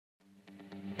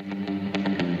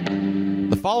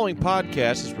The following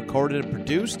podcast is recorded and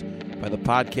produced by the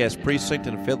Podcast Precinct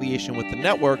in affiliation with the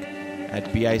network at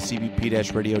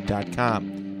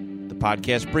bicbp-radio.com. The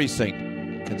Podcast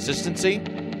Precinct. Consistency,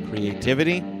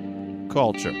 creativity,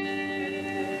 culture.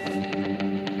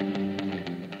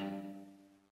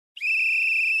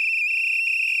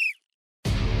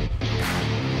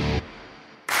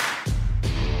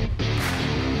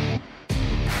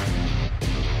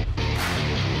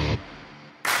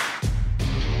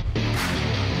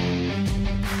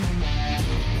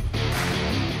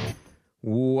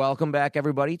 Welcome back,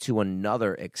 everybody, to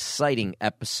another exciting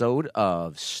episode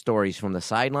of Stories from the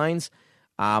Sidelines.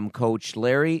 I'm Coach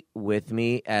Larry. With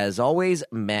me, as always,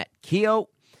 Matt Keogh.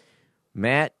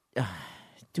 Matt,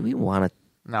 do we want to?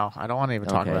 No, I don't want to even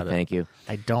talk about it. Thank you.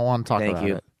 I don't want to talk about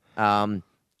it.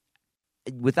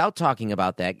 Without talking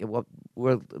about that,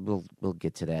 we'll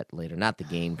get to that later. Not the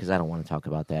game, because I don't want to talk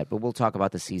about that, but we'll talk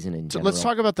about the season in general. Let's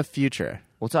talk about the future.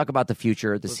 We'll talk about the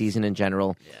future, the season in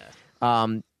general.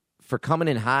 Yeah. For coming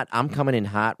in hot, I'm coming in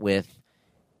hot with,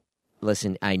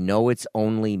 listen, I know it's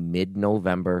only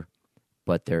mid-November,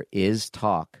 but there is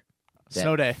talk that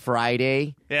Snow day.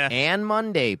 Friday Yeah. and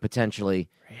Monday, potentially,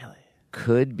 Really?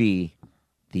 could be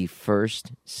the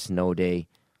first snow day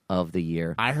of the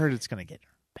year. I heard it's going to get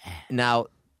bad. Now,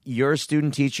 you're a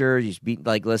student teacher.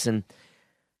 Listen,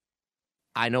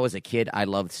 I know as a kid I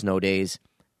loved snow days.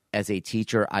 As a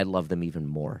teacher, I love them even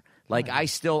more.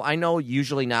 I know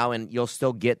usually now, and you'll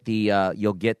still get the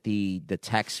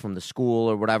text from the school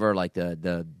or whatever, like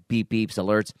the beep beeps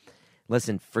alerts.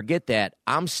 Listen, forget that.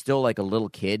 I'm still like a little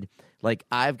kid. Like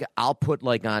I'll put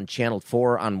like on channel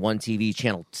 4 on one TV,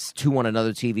 channel 2 on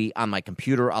another TV. On my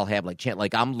computer, I'll have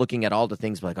I'm looking at all the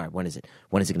things. Like, all right, when is it?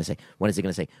 When is it going to say? When is it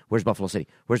going to say? Where's Buffalo City?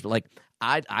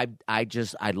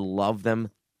 I love them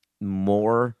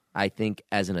more. I think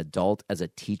as an adult, as a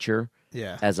teacher.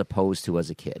 Yeah. As opposed to as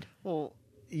a kid. Well,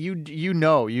 you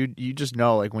just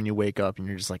know, like, when you wake up and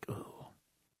you're just like, ooh.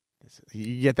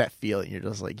 You get that feeling. You're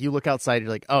just like, you look outside,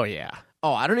 you're like, oh, yeah.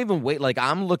 Oh, I don't even wait. Like,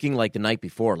 I'm looking like the night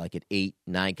before, like at 8,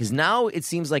 9. Because now it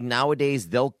seems like nowadays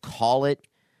they'll call it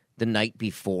the night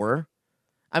before.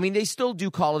 I mean, they still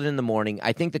do call it in the morning.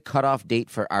 I think the cutoff date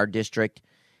for our district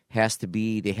has to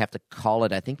be, they have to call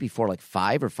it, I think, before like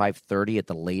 5 or 5:30 at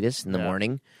the latest in the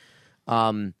morning.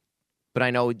 But I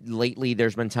know lately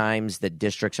there's been times that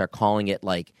districts are calling it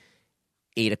like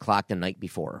 8 o'clock the night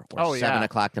before or 7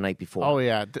 o'clock the night before. Oh,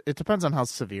 yeah. It depends on how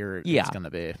severe it's going to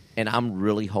be. And I'm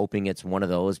really hoping it's one of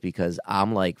those because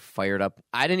I'm like fired up.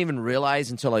 I didn't even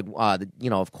realize until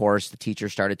of course, the teacher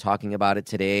started talking about it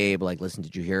today. But like, listen,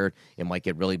 did you hear it might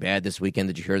get really bad this weekend?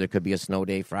 Did you hear there could be a snow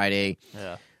day Friday?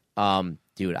 Yeah.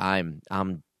 Dude, I'm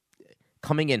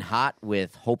coming in hot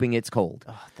with hoping it's cold.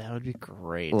 Oh, that would be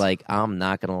great. Like, I'm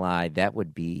not going to lie. That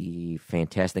would be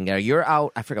fantastic. Now, you're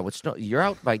out. I forgot what snow. You're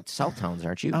out by South Towns,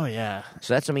 aren't you? Oh, yeah.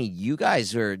 So you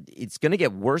guys are, it's going to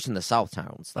get worse in the South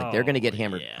Towns. Like, they're going to get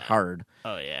hammered hard.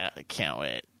 Oh, yeah. I can't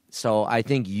wait. So I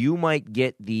think you might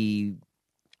get the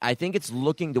way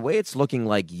it's looking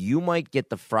like you might get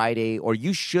the Friday, or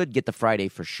you should get the Friday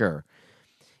for sure.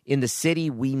 In the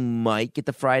city, we might get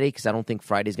the Friday because I don't think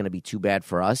Friday's going to be too bad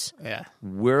for us. Yeah.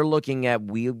 We're looking at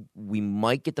we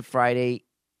might get the Friday,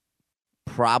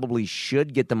 probably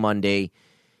should get the Monday.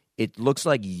 It looks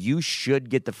like you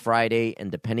should get the Friday, and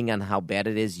depending on how bad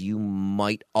it is, you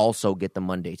might also get the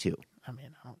Monday too. I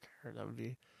mean, I don't care. That would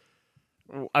be.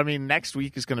 I mean, next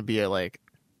week is going to be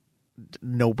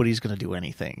nobody's going to do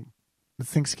anything.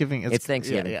 Thanksgiving. It's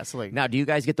Thanksgiving. Yeah. So now, do you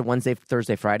guys get the Wednesday,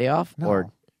 Thursday, Friday off,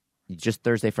 or just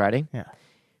Thursday, Friday? Yeah.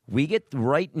 We get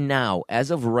as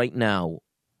of right now,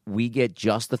 we get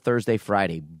just the Thursday,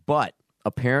 Friday. But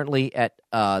apparently at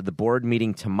the board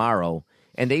meeting tomorrow,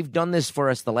 and they've done this for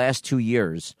us the last 2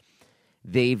 years,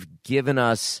 they've given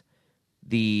us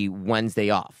the Wednesday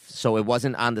off. So it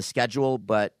wasn't on the schedule,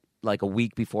 but like a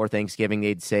week before Thanksgiving,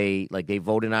 they'd say, like, they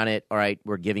voted on it. All right,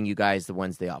 we're giving you guys the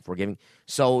Wednesday off.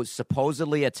 So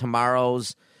supposedly at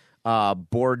tomorrow's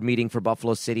board meeting for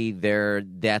Buffalo City,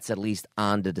 that's at least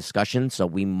on the discussion. So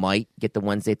we might get the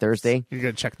Wednesday, Thursday. You're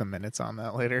going to check the minutes on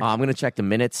that later? I'm going to check the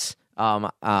minutes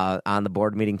on the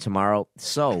board meeting tomorrow.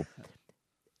 So,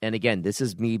 and again, this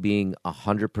is me being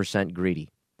 100% greedy.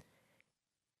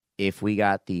 If we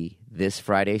got this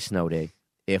Friday snow day,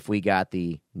 if we got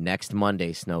the next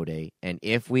Monday snow day, and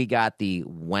if we got the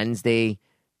Wednesday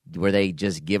where they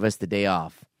just give us the day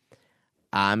off,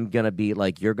 I'm going to be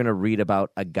like, you're going to read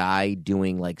about a guy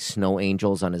doing like snow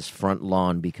angels on his front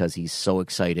lawn because he's so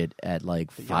excited at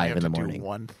like 5 in the morning.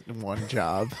 One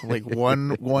job, like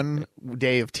one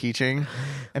day of teaching,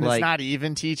 and like, it's not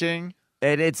even teaching.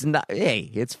 And it's not, hey,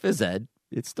 it's phys ed.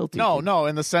 It's still teaching. No,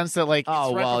 in the sense that like, Oh,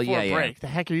 it's right well, before yeah, a yeah. break. The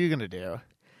heck are you gonna do?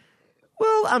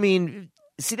 Well, I mean,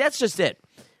 see, that's just it.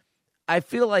 I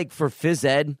feel like for phys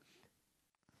ed,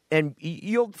 and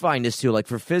you'll find this too, like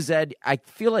for phys ed, I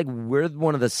feel like we're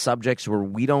one of the subjects where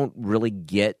we don't really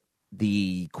get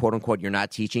the quote-unquote you're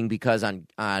not teaching, because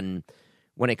on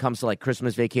when it comes to like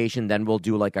Christmas vacation, then we'll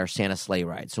do like our Santa sleigh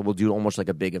ride. So we'll do almost like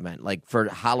a big event. Like for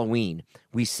Halloween,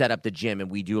 we set up the gym and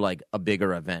we do like a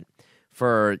bigger event.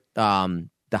 For the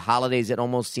holidays, it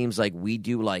almost seems like we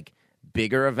do like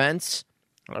bigger events.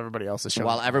 Well, everybody else is showing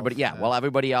While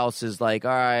everybody else is like,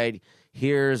 all right,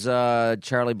 here's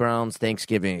Charlie Brown's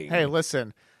Thanksgiving. Hey,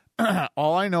 listen.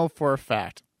 All I know for a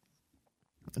fact.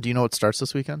 Do you know what starts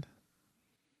this weekend?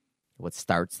 What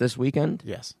starts this weekend?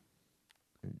 Yes.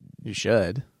 You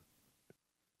should.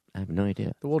 I have no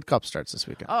idea. The World Cup starts this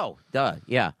weekend. Oh, duh,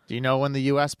 yeah. Do you know when the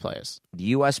U.S. plays? The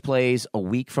U.S. plays a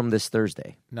week from this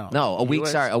Thursday. No, a week.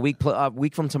 US Sorry, a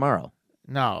week from tomorrow.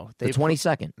 No, The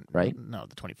 22nd, right? No,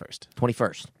 the 21st.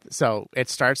 21st. So it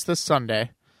starts this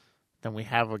Sunday. Then we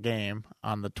have a game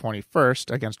on the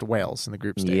 21st against Wales in the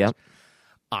group stage. Yep.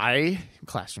 I,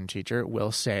 classroom teacher,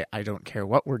 will say, I don't care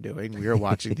what we're doing. We are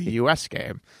watching the U.S.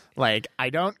 game. Like, I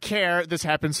don't care. This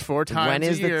happens 4 times When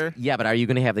is a year. yeah, but are you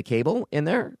going to have the cable in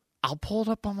there? I'll pull it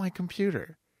up on my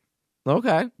computer.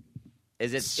 Okay.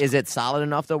 Is it solid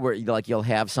enough though, where like you'll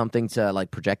have something to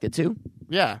like project it to?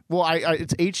 Yeah. Well, I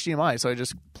it's HDMI, so I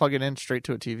just plug it in straight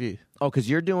to a TV. Oh, because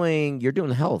you're doing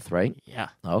health, right? Yeah.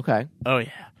 Okay. Oh,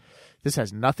 yeah. This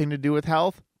has nothing to do with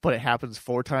health, but it happens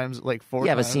 4 times, like 4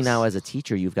 Yeah, times. but see, now as a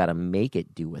teacher, you've got to make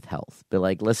it do with health. But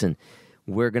like, listen,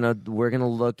 we're gonna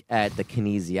look at the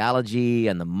kinesiology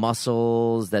and the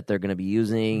muscles that they're gonna be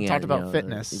using. We talked and, about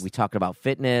fitness. We talked about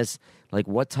fitness. Like,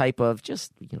 what type of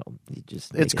just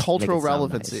It's cultural make it sound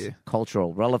relevancy. nice.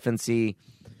 Cultural relevancy.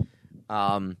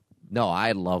 No,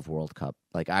 I love World Cup.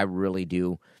 Like, I really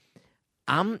do.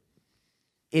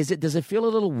 Does it feel a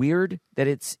little weird that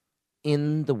it's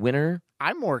in the winter?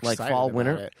 I'm more Like excited fall, about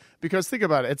winter? it. Because think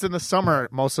about it. It's in the summer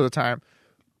most of the time.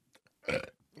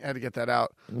 I had to get that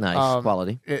out. Nice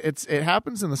quality. It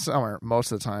happens in the summer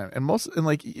most of the time, and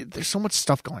there's so much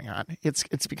stuff going on.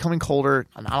 It's becoming colder.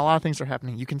 Not a lot of things are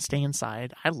happening. You can stay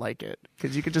inside. I like it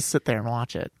because you could just sit there and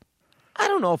watch it. I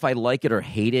don't know if I like it or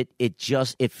hate it. It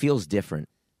feels different.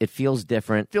 It feels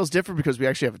different. It feels different because we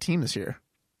actually have a team this year.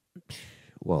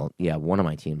 Well, yeah, one of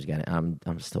my teams got it. I'm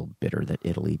still bitter that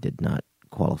Italy did not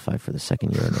qualify for the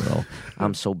second year in a row.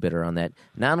 I'm so bitter on that.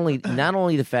 Not only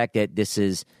the fact that this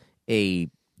is the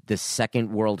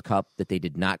second World Cup that they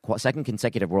did not second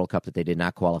consecutive World Cup that they did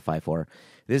not qualify for.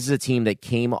 This is a team that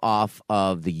came off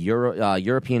of the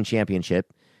European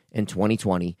Championship in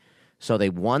 2020, so they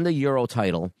won the Euro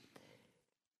title.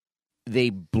 They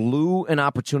blew an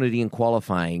opportunity in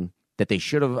qualifying that they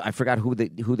should have. I forgot who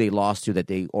they lost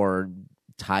to or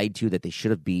tied to that they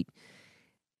should have beat.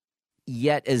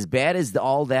 Yet, as bad as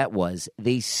all that was,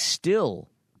 they still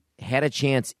had a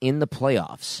chance in the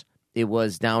playoffs. It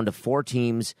was down to 4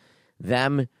 teams.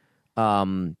 Them,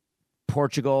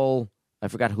 Portugal, I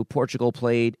forgot who Portugal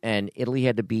played, and Italy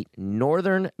had to beat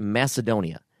Northern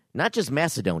Macedonia. Not just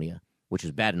Macedonia, which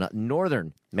was bad enough,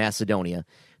 Northern Macedonia.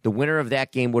 The winner of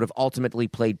that game would have ultimately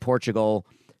played Portugal,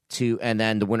 and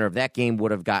then the winner of that game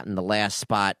would have gotten the last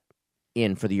spot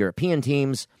in for the European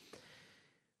teams.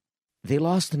 They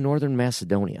lost to Northern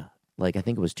Macedonia. Like, I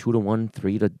think it was 2-1,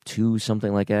 3-2,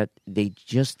 something like that. They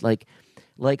just like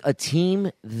a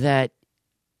team that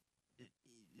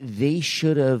they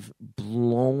should have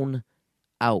blown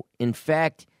out. In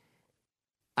fact,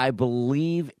 I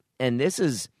believe, and this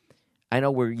is, I know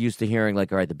we're used to hearing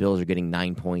like, all right, the Bills are getting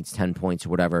 9 points, 10 points, or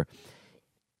whatever.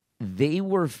 They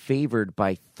were favored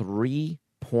by 3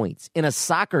 points in a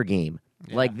soccer game.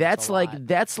 Yeah, like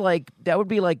that would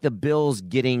be like the Bills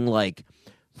getting like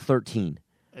 13.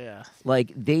 Yeah.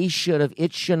 Like it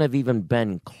shouldn't have even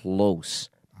been close.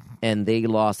 And they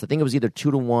lost. I think it was either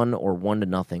 2-1 or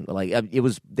 1-0.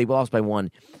 Like they lost by 1.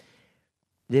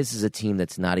 This is a team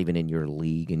that's not even in your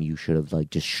league, and you should have like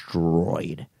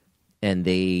destroyed. And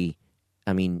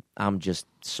I'm just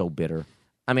so bitter.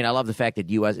 I mean, I love the fact that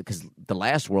U.S. because the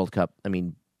last World Cup,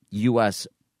 U.S.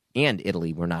 and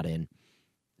Italy were not in,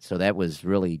 so that was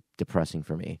really depressing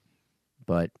for me.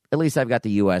 But at least I've got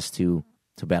the U.S. to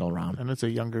battle around. And it's a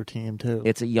younger team too.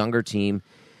 It's a younger team.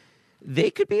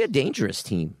 They could be a dangerous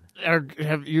team.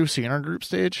 Have you seen our group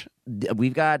stage?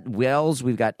 We've got Wales,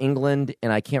 we've got England,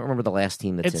 and I can't remember the last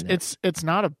team that's in it. It's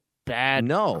not a bad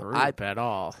group at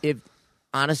all.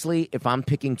 honestly, if I'm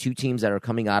picking two teams that are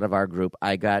coming out of our group,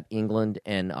 I got England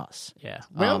and us. Yeah.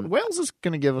 Wales is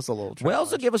going to give us a little challenge.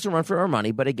 Wales will give us a run for our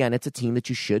money, but again, it's a team that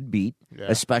you should beat,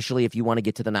 especially if you want to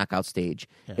get to the knockout stage.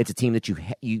 Yeah. It's a team that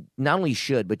you not only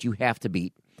should, but you have to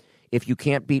beat. If you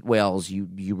can't beat Wales,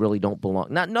 you really don't belong.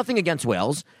 Nothing against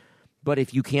Wales, but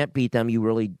if you can't beat them, you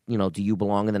really, do you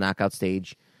belong in the knockout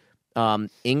stage?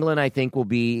 England, I think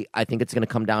it's going to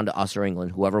come down to us or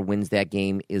England. Whoever wins that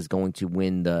game is going to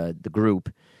win the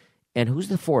group. And who's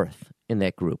the fourth in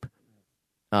that group?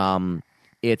 I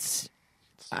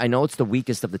know it's the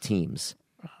weakest of the teams.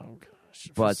 Oh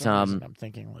gosh! But I'm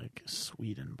thinking like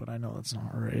Sweden, but I know that's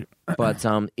not right. But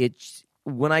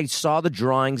when I saw the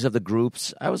drawings of the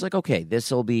groups, I was like, okay,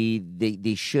 this will be.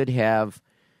 They should have.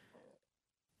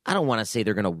 I don't want to say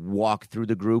they're going to walk through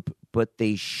the group, but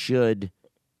they should.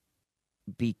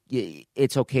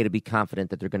 It's okay to be confident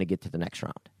that they're going to get to the next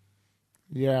round.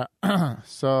 Yeah.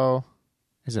 So,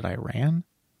 is it Iran?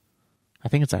 I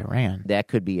think it's Iran. That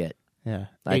could be it. Yeah.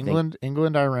 England,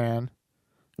 Iran.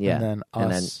 Yeah. And then us.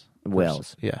 And then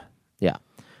Wales. Yeah. Yeah.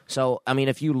 So, I mean,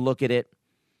 if you look at it,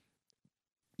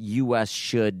 U.S.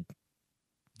 should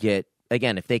get,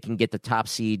 again, if they can get the top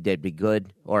seed, that'd be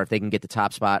good. Or if they can get the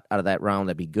top spot out of that round,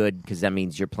 that'd be good, because that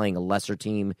means you're playing a lesser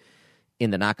team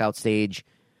in the knockout stage.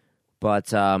 But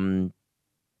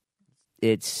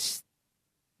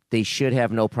they should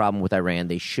have no problem with Iran.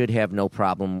 They should have no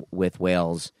problem with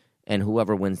Wales. And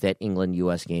whoever wins that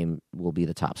England-U.S. game will be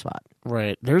the top spot.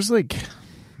 Right. There's a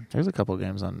couple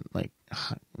games on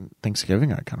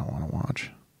Thanksgiving I kind of want to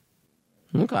watch.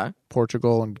 Okay.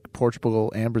 Portugal and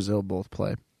Brazil both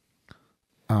play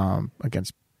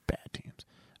against bad teams.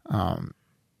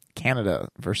 Canada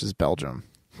versus Belgium.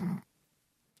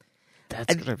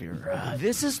 That's going to be rough.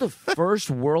 This is the first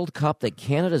World Cup that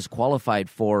Canada's qualified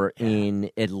for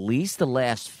in at least the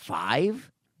last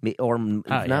 5, or if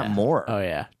not more. Oh,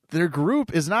 yeah. Their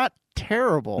group is not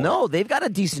terrible. No, they've got a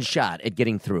decent shot at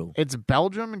getting through. It's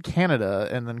Belgium and Canada,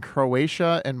 and then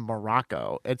Croatia and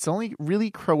Morocco. It's only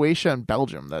really Croatia and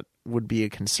Belgium that would be a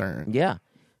concern. Yeah.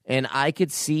 And I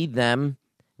could see them.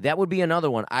 That would be another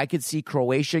one. I could see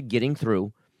Croatia getting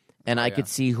through, and I could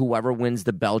see whoever wins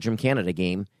the Belgium-Canada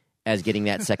game as getting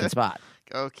that second spot.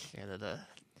 Go Canada.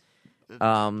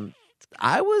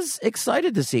 I was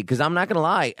excited to see, because I'm not going to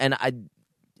lie. And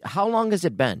how long has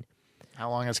it been?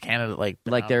 How long has Canada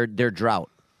their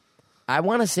drought? I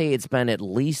want to say it's been at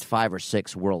least 5 or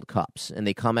 6 World Cups, and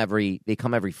they come every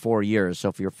 4 years. So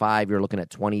if you're 5, you're looking at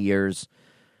 20 years.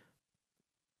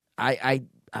 I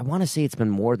want to say it's been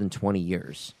more than 20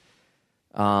 years.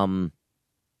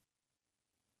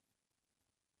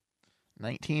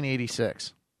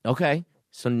 1986. Okay,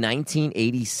 so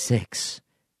 1986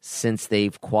 since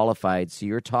they've qualified. So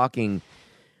you're talking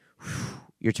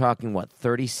what,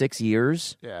 36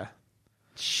 years? Yeah.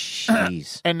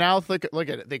 Jeez. And now look at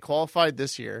it. They qualified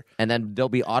this year. And then there'll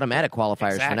be automatic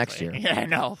qualifiers for next year. Yeah, I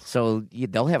know. So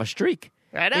they'll have a streak.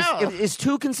 I know. Is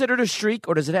 2 considered a streak,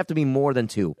 or does it have to be more than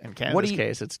 2? In Canada's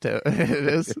case, it's 2. It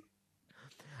is.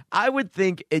 I would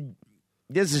think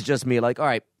this is just me. All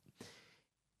right,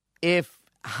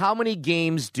 how many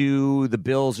games do the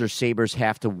Bills or Sabres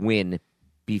have to win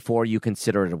before you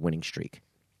consider it a winning streak?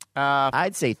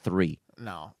 I'd say 3.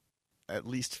 No, at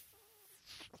least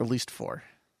 4.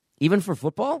 Even for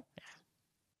football? Yeah.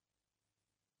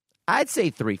 I'd say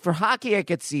 3. For hockey, I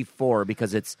could see 4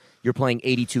 because you're playing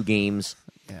 82 games.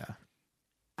 Yeah.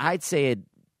 I'd say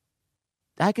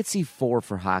I could see 4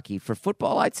 for hockey. For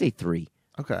football, I'd say 3.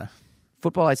 Okay.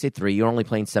 Football, I'd say 3. You're only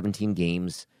playing 17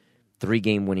 games,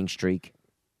 3-game winning streak.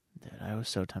 Dude, I was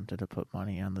so tempted to put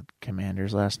money on the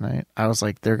Commanders last night. I was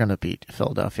like, they're going to beat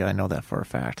Philadelphia. I know that for a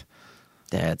fact.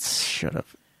 Should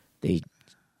have.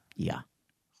 Yeah.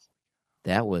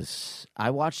 I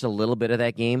watched a little bit of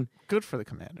that game. Good for the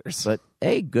Commanders. But,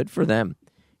 hey, good for them.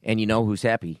 And you know who's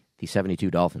happy? The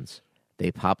 72 Dolphins.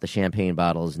 They popped the champagne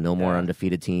bottles. No more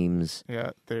undefeated teams.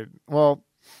 Yeah.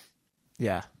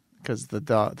 Because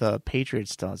the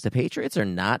Patriots does. The Patriots are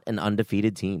not an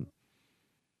undefeated team.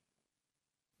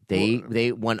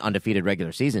 They won undefeated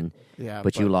regular season,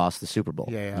 but you lost the Super Bowl.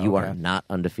 You are not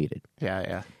undefeated.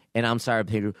 Yeah. And I'm sorry,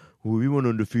 Pedro. We went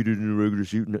undefeated in the regular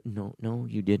season. No,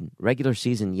 you didn't. Regular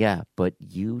season, but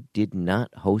you did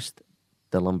not host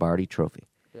the Lombardi Trophy.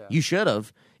 Yeah. You should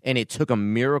have, and it took a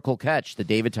miracle catch, the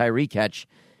David Tyree catch.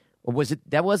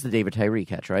 That was the David Tyree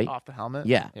catch, right? Off the helmet?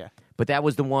 Yeah. But that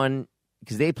was the one,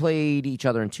 because they played each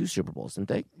other in 2 Super Bowls, didn't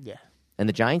they? Yeah. And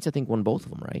the Giants, I think, won both of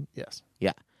them, right? Yes.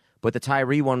 Yeah. But the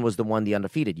Tyree one was the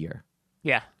undefeated year.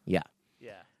 Yeah. Yeah.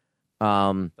 Yeah.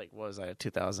 What was that,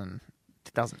 2000?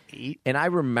 2008. And I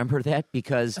remember that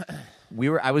because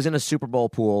I was in a Super Bowl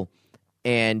pool,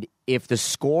 and if the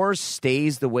score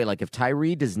stays the way, like if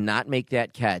Tyree does not make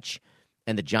that catch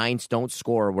and the Giants don't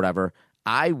score or whatever,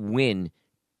 I win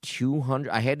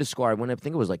 200. I had to score. I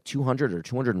think it was like 200 or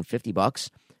 $250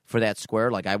 for that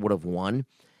square. Like I would have won.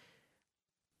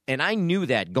 And I knew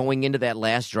that going into that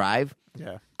last drive.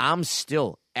 Yeah. I'm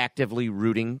still actively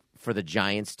rooting for the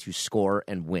Giants to score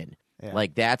and win. Yeah.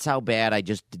 Like that's how bad I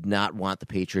just did not want the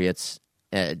Patriots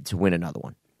to win another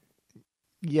one.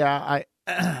 Yeah,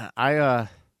 I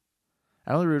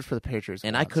only rooted for the Patriots.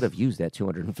 And once. I could have used that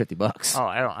 $250. Oh,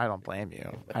 I don't blame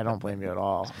you. I don't blame you at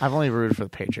all. I've only rooted for the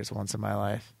Patriots once in my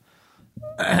life,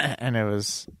 and it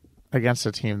was against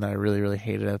a team that I really, really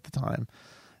hated at the time.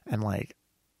 And like,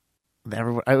 it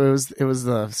was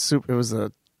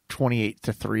the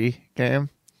 28-3 game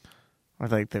where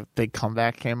like the big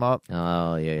comeback came up.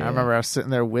 Oh yeah. I remember I was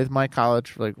sitting there with my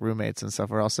college like roommates and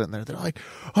stuff. We're all sitting there. They're like,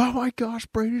 "Oh my gosh,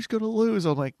 Brady's gonna lose."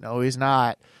 I'm like, "No, he's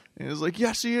not." And he was like,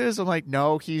 "Yes, he is." I'm like,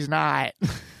 "No, he's not."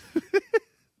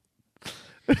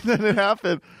 And then it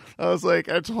happened. I was like,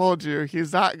 "I told you,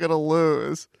 he's not gonna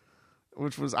lose,"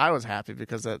 I was happy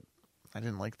because I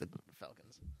didn't like the Falcons.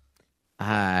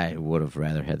 I would have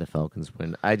rather had the Falcons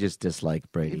win. I just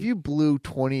dislike Brady. If you blew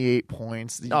 28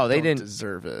 points, they didn't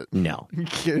deserve it. No. Are you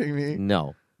kidding me?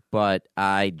 No. But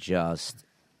I dislike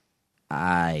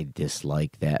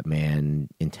that man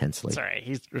intensely. Sorry,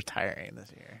 he's retiring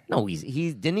this year. No,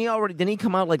 didn't he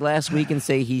come out like last week and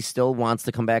say he still wants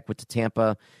to come back with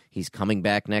Tampa? He's coming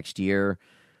back next year.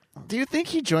 Do you think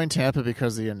he joined Tampa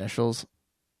because of the initials?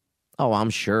 Oh, I'm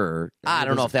sure. I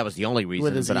don't know if that was the only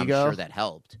reason, but I'm sure that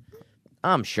helped.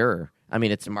 I'm sure. I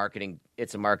mean, it's a marketing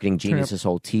genius. This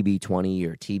whole TB20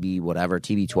 or TB whatever,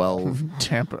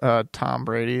 TB12. Tom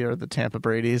Brady or the Tampa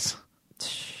Bradys.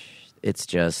 It's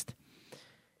just,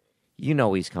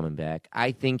 he's coming back.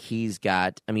 I think he's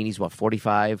what,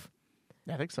 45?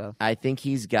 Yeah, I think so. I think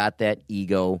he's got that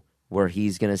ego where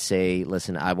he's going to say,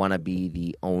 listen, I want to be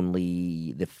the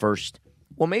first.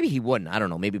 Well, maybe he wouldn't. I don't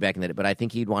know. Maybe back in the day. But I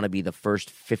think he'd want to be the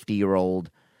first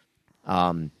 50-year-old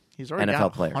he's already NFL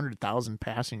got player. 100,000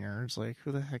 passing yards. Like,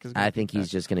 who the heck is? I think he's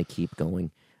just going to keep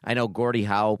going. I know Gordie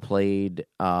Howe played.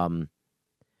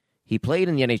 He played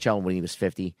in the NHL when he was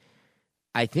 50.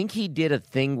 I think he did a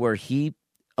thing where he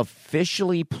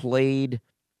officially played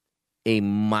a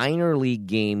minor league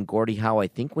game, Gordie Howe, I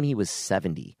think when he was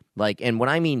 70. Like, and when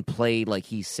I mean played, like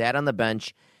he sat on the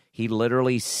bench, he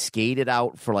literally skated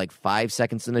out for like 5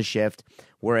 seconds in the shift,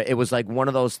 where it was like one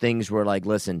of those things where like,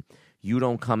 listen, you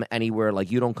don't come anywhere,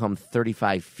 like you don't come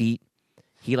 35 feet.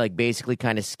 He like basically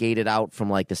kind of skated out from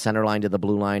like the center line to the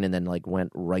blue line and then like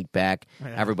went right back.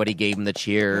 Yeah. Everybody gave him the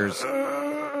cheers.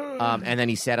 And then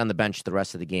he sat on the bench the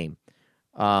rest of the game.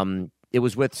 It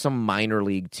was with some minor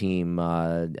league team.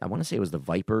 I want to say it was the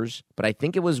Vipers, but I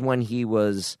think it was when he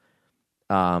was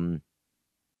 70.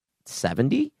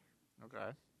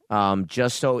 Okay.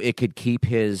 Just so it could keep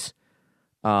his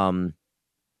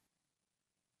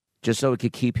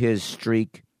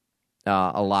streak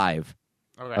alive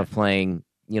of playing,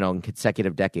 in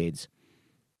consecutive decades.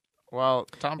 Well,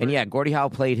 Tom Brady. And yeah, Gordie Howe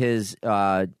played his.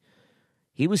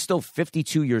 He was still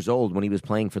 52 years old when he was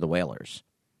playing for the Whalers.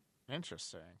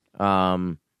 Interesting.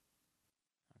 I'll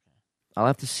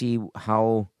have to see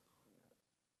how.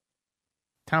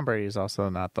 Tom Brady is also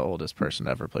not the oldest person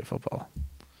to ever play football.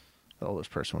 The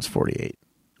oldest person was 48.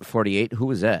 48? Who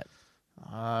was that?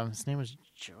 His name was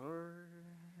George.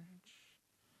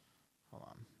 Hold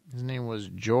on. His name was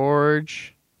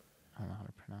George. I don't know how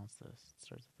to pronounce this. It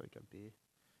starts with like a B.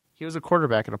 He was a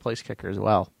quarterback and a place kicker as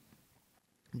well.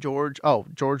 George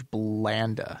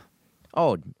Blanda.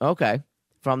 Oh, okay.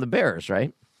 From the Bears,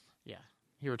 right? Yeah.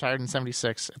 He retired in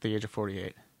 76 at the age of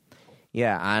 48.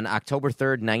 Yeah, on October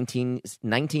 3rd,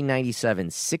 1997,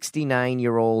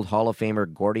 69-year-old Hall of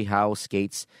Famer Gordie Howe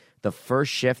skates the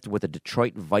first shift with the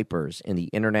Detroit Vipers in the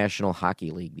International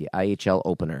Hockey League, the IHL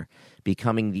opener,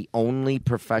 becoming the only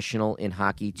professional in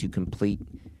hockey to compete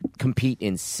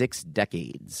in 6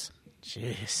 decades.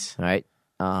 Jeez. All right.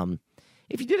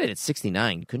 If you did it at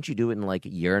 69, couldn't you do it in like a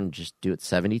year and just do it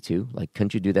 72? Like,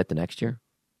 couldn't you do that the next year?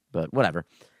 But whatever.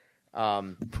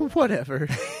 Whatever.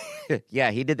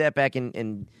 Yeah, he did that back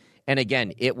in and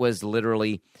again, it was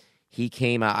literally, he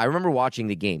came out. I remember watching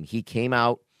the game. He came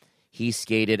out, he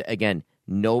skated again.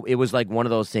 No, it was like one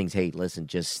of those things. Hey, listen,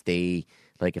 just stay.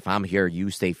 Like, if I'm here, you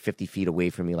stay 50 feet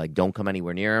away from me. Like, don't come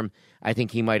anywhere near him. I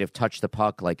think he might have touched the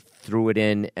puck, like threw it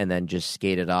in, and then just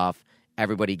skated off.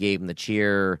 Everybody gave him the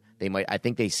cheer. I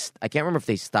can't remember if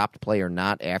they stopped play or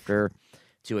not after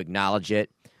to acknowledge it.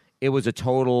 It was a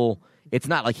total. It's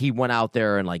not like he went out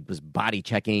there and like was body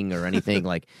checking or anything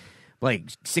like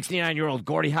 69-year-old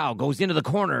Gordie Howe goes into the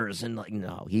corners and like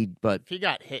no, but If he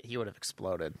got hit, he would have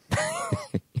exploded.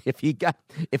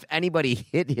 if anybody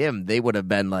hit him, they would have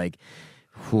been like,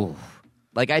 whew.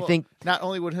 Like I think not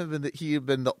only would he have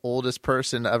been the oldest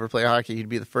person to ever play hockey, he'd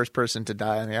be the first person to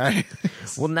die on the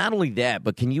ice. Well, not only that,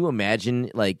 but can you imagine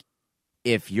like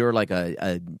if you're like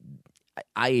a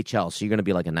IHL, so you're going to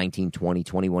be like a 19, 20,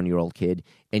 21-year-old kid,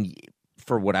 and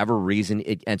for whatever reason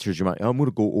it enters your mind, I'm going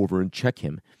to go over and check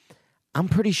him. I'm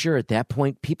pretty sure at that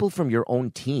point, people from your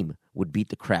own team would beat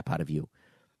the crap out of you.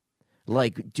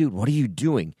 Like, dude, what are you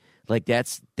doing? Like,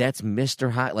 that's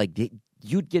Mr. High. Like,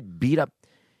 you'd get beat up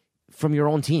from your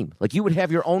own team. Like, you would have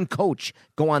your own coach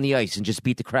go on the ice and just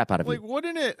beat the crap out of you. Like,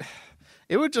 wouldn't it?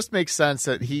 It would just make sense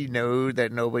that he knew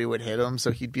that nobody would hit him,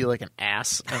 so he'd be like an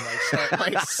ass and like start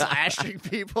like slashing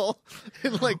people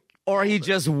and like. Or he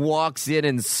just walks in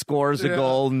and scores a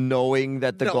goal knowing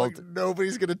that the goal... Like,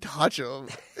 nobody's going to touch him.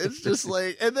 It's just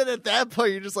like... And then at that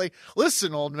point, you're just like,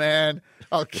 listen, old man,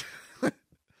 I'll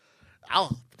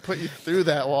put you through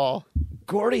that wall.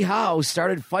 Gordie Howe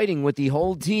started fighting with the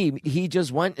whole team. He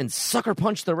just went and sucker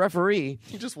punched the referee.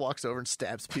 He just walks over and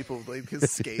stabs people with like his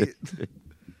skate.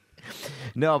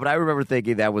 No, but I remember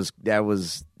thinking that was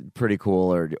pretty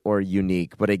cool or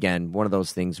unique. But again, one of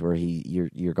those things where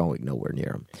you're going nowhere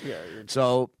near him. Yeah.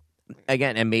 So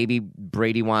again, and maybe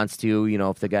Brady wants to,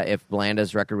 if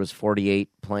Blanda's record was 48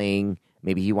 playing,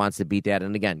 maybe he wants to beat that,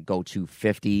 and again go to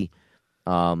 50.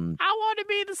 I want to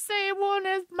be the same one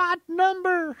as my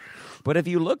number. But if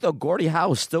you look though, Gordie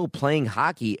Howe is still playing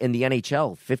hockey in the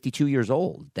NHL, 52 years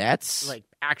old. That's like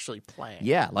actually playing.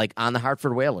 Yeah, like on the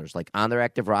Hartford Whalers, like on their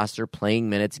active roster,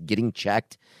 playing minutes, getting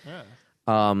checked. Yeah.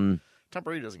 Tom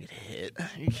Brady doesn't get hit. Are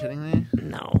you kidding me?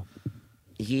 No.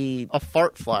 A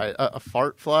fly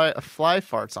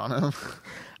farts on him.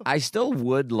 I still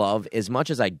would love, as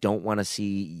much as I don't want to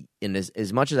see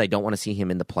as much as I don't want to see him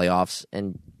in the playoffs,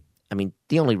 and I mean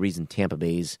the only reason Tampa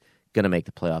Bay's going to make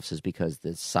the playoffs is because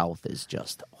the South is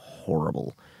just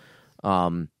horrible.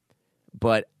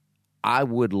 But I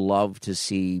would love to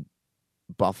see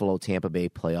Buffalo Tampa Bay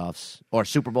playoffs or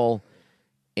Super Bowl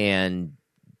and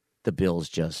the Bills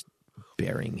just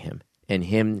burying him and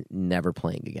him never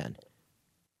playing again.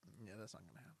 Yeah, that's not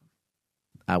going to happen.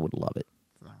 I would love it.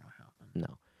 It's not going to happen.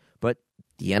 No. But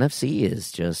the NFC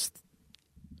is just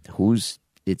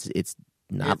it's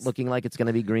not looking like it's going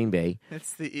to be Green Bay.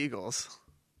 It's the Eagles.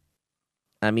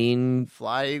 I mean,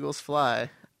 fly, Eagles,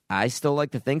 fly. I still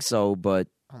like to think so, but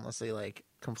unless they like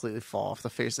completely fall off the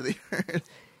face of the earth.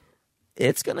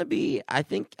 It's going to be,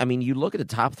 you look at the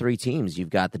top three teams. You've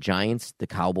got the Giants, the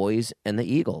Cowboys, and the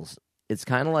Eagles. It's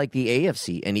kind of like the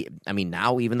AFC. And,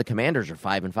 now even the Commanders are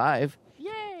 5-5.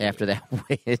 Yay! After that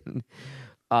win.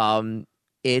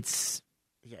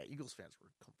 Eagles fans were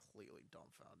completely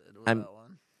dumbfounded with that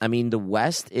one. I mean, the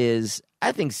West is,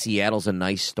 I think Seattle's a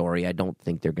nice story. I don't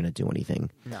think they're going to do anything.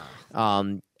 No.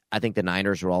 I think the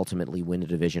Niners will ultimately win the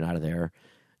division out of there.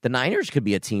 The Niners could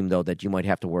be a team, though, that you might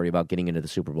have to worry about getting into the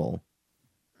Super Bowl.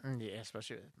 Yeah,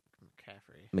 especially with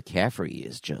McCaffrey. McCaffrey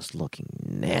is just looking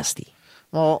nasty.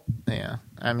 Well, yeah.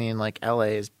 I mean, like,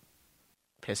 L.A. is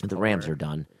pissed. The Rams are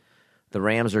done. The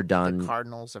Rams are done. The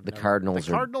Cardinals have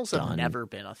done. never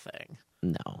been a thing.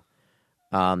 No.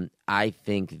 I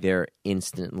think they're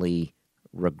instantly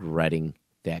regretting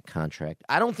that contract.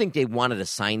 I don't think they wanted to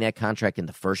sign that contract in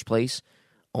the first place,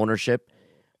 ownership.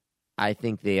 I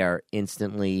think they are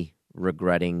instantly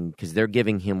regretting because they're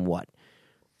giving him, what,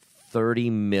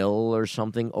 $30 million or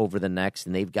something over the next,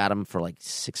 and they've got him for like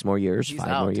 6 more years, He's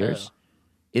 5 more years. Too.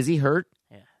 Is he hurt?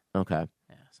 Yeah. Okay.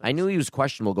 Yeah, so I knew he was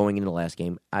questionable going into the last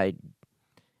game. I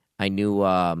knew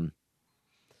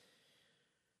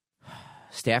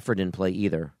Stafford didn't play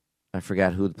either. I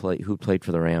forgot who played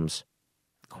for the Rams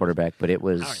quarterback, but it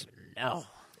was I don't even know.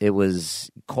 It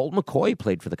was Colt McCoy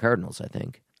played for the Cardinals, I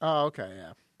think. Oh, okay,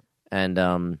 yeah.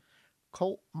 And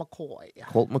Colt McCoy.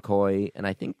 Colt McCoy, and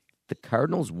I think the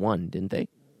Cardinals won, didn't they?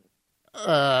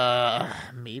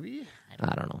 Maybe.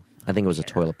 I don't know. I think it was a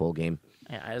toilet bowl game.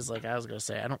 Yeah, I was gonna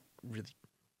say I don't really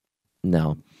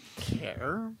No.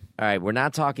 care. All right, we're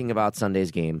not talking about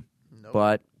Sunday's game, Nope.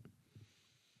 but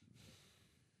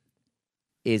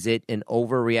is it an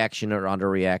overreaction or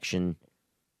underreaction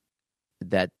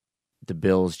that the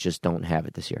Bills just don't have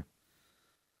it this year?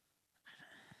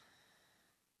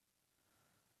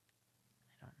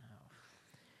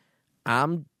 I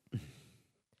don't know.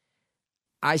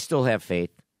 I still have faith.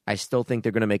 I still think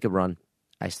they're going to make a run.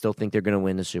 I still think they're going to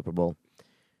win the Super Bowl.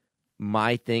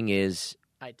 My thing is,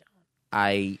 I don't.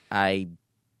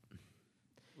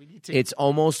 It's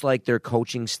almost like their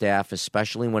coaching staff,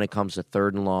 especially when it comes to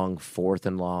 3rd and long, 4th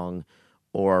and long,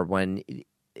 or when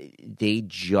they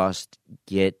just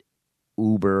get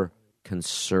uber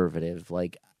conservative.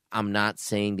 Like, I'm not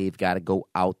saying they've got to go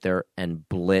out there and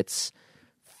blitz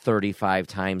 35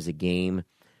 times a game,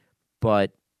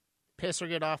 but piss or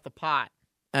get off the pot.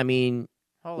 I mean,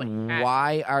 Holy heck.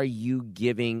 why are you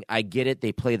giving? I get it.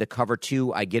 They play the cover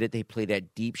 2. I get it. They play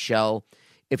that deep shell.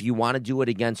 If you want to do it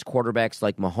against quarterbacks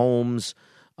like Mahomes,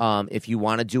 if you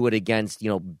want to do it against,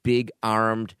 big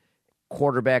armed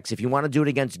quarterbacks, if you want to do it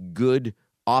against good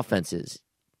offenses,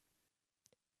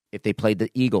 if they played the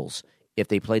Eagles, if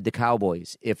they played the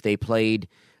Cowboys, if they played,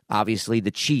 obviously,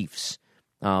 the Chiefs,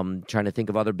 trying to think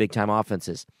of other big-time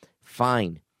offenses,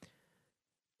 fine.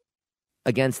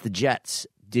 Against the Jets,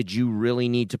 did you really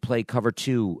need to play cover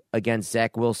 2 against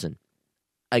Zach Wilson?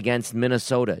 Against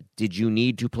Minnesota, did you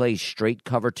need to play straight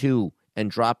cover 2 and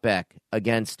drop back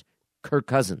against Kirk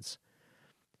Cousins?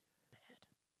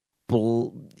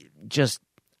 And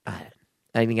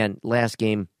again, last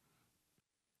game,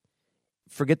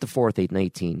 forget the 4th and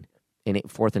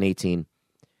 18.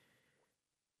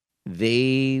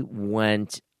 They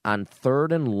went on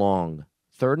 3rd and long,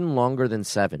 3rd and longer than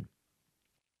 7.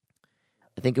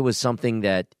 I think it was something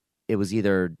that it was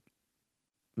either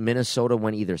Minnesota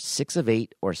went either 6 of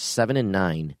 8 or 7 and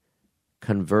 9,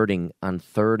 converting on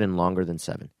 3rd and longer than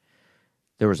 7.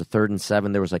 There was a 3rd and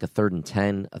 7. There was like a 3rd and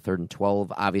 10, a 3rd and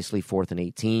 12. Obviously, 4th and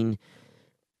 18.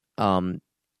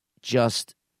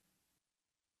 Just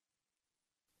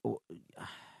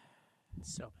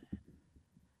so bad.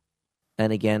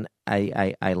 And again,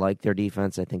 I like their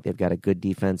defense. I think they've got a good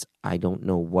defense. I don't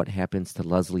know what happens to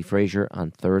Leslie Frazier on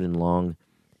 3rd and long.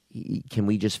 Can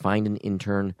we just find an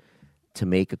intern to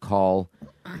make a call?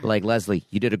 Like, Leslie,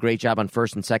 you did a great job on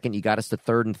 1st and 2nd. You got us to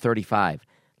 3rd and 35.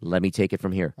 Let me take it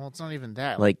from here. Well, it's not even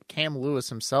that. Like Cam Lewis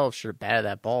himself should have batted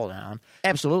that ball down.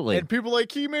 Absolutely. And people are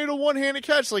like, he made a one-handed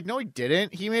catch. Like, no, he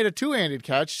didn't. He made a two-handed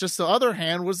catch. Just the other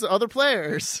hand was the other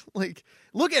players. Like,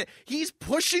 look at it. He's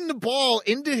pushing the ball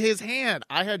into his hand.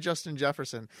 I had Justin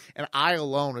Jefferson, and I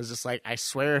alone was just like, I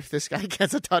swear if this guy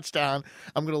gets a touchdown,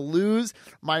 I'm going to lose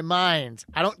my mind.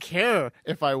 I don't care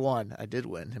if I won. I did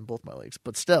win in both my leagues,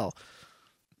 but still.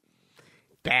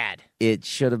 Bad. It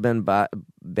should have been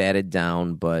batted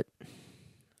down, but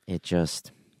it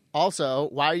just... Also,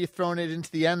 why are you throwing it into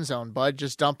the end zone, bud?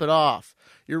 Just dump it off.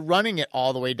 You're running it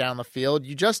all the way down the field.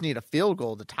 You just need a field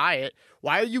goal to tie it.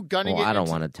 Why are you gunning it? I don't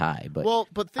want to tie, but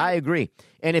I agree.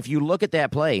 And if you look at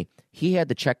that play, he had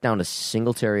to check down to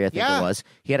Singletary, I think it was.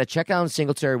 He had a check down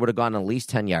Singletary, would have gone at least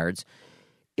 10 yards.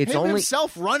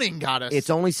 Himself running got us. It's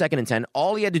only 2nd and 10.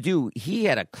 All he had to do, he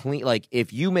had a clean, like,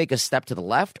 if you make a step to the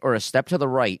left or a step to the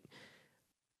right,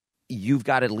 you've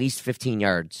got at least 15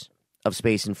 yards of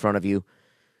space in front of you.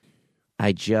 We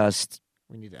need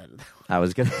to edit that. I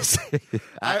was gonna say.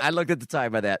 I looked at the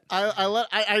time by that.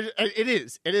 It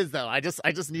is though. I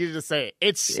just needed to say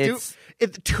it.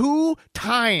 It's 2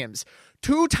 times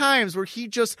where he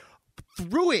just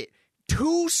threw it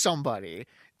to somebody.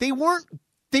 They weren't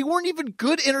even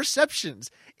good interceptions.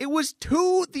 It was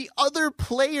to the other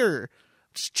player.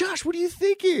 Josh, what are you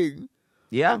thinking?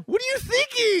 Yeah. What are you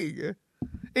thinking?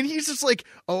 And he's just like,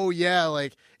 oh, yeah,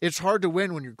 like, it's hard to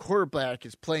win when your quarterback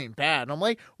is playing bad. And I'm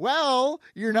like, well,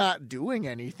 you're not doing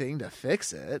anything to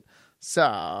fix it.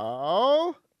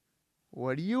 So,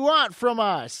 what do you want from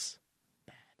us?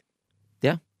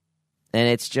 Yeah. And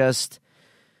it's just,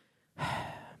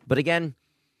 but again,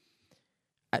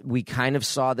 we kind of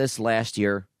saw this last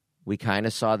year. We kind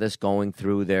of saw this going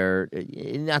through their,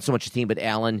 not so much a team, but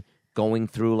Allen going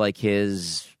through like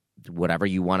his, whatever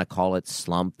you want to call it,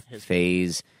 slump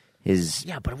phase.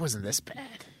 Yeah, but it wasn't this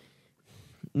bad.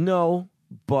 No,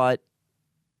 but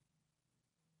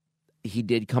he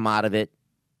did come out of it.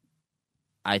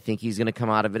 I think he's going to come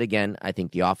out of it again. I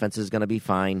think the offense is going to be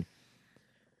fine.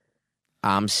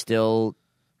 We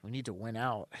need to win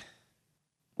out.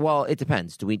 Well, it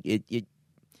depends.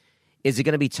 Is it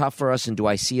going to be tough for us, and do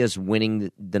I see us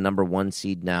winning the number 1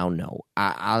 seed now? No.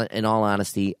 In all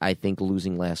honesty, I think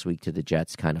losing last week to the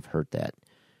Jets kind of hurt that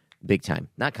big time.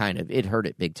 Not kind of. It hurt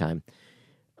it big time.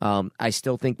 I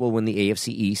still think we'll win the AFC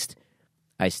East.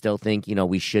 I still think,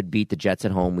 we should beat the Jets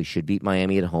at home. We should beat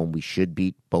Miami at home. We should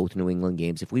beat both New England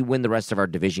games. If we win the rest of our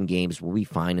division games, we'll be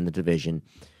fine in the division.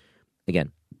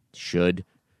 Again, should.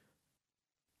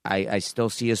 I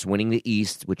still see us winning the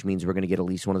East, which means we're going to get at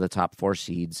least one of the top 4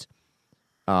 seeds.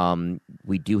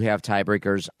 We do have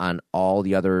tiebreakers on all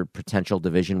the other potential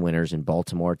division winners in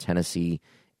Baltimore, Tennessee,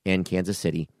 and Kansas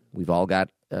City. We've all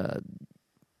got, game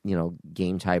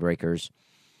tiebreakers.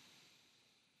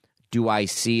 Do I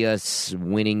see us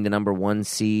winning the number 1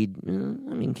 seed? I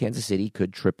mean, Kansas City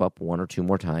could trip up 1 or 2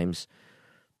 more times.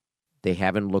 They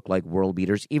haven't looked like world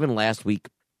beaters. Even last week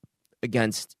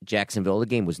against Jacksonville, the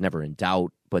game was never in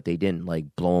doubt, but they didn't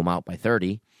blow them out by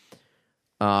 30.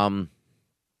 I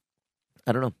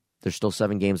don't know. There's still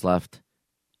 7 games left.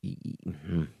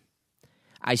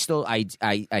 I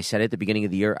said at the beginning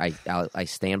of the year, I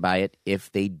stand by it.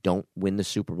 If they don't win the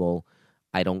Super Bowl,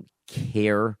 I don't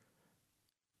care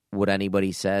what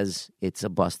anybody says. It's a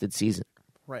busted season.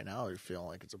 Right now, you're feeling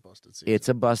like it's a busted season. It's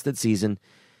a busted season.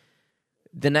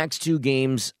 The next 2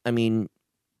 games, I mean,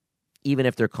 even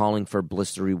if they're calling for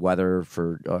blistery weather,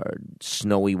 for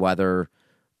snowy weather,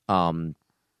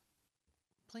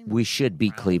 we should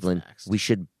beat Cleveland. Next. We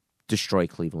should destroy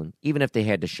Cleveland. Even if they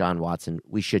had Deshaun Watson,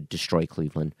 we should destroy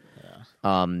Cleveland. Yeah.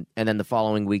 And then the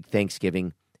following week,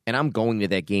 Thanksgiving, and I'm going to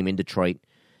that game in Detroit.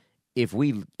 If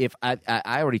I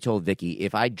already told Vicky,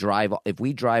 if we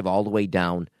drive all the way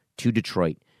down to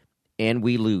Detroit and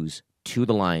we lose to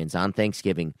the Lions on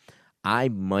Thanksgiving, I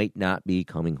might not be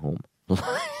coming home.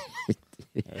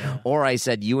 Yeah. Or I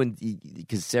said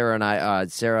because Sarah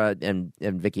and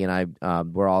Vicky and I,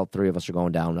 we're all 3 of us are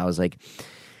going down. I was like,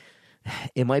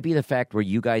 it might be the fact where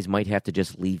you guys might have to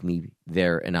just leave me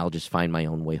there and I'll just find my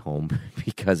own way home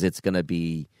because it's going to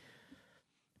be.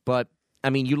 But I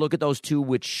mean, you look at those 2,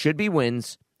 which should be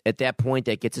wins. At that point,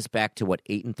 that gets us back to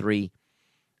 8-3.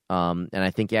 And I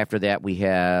think after that we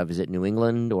have, is it New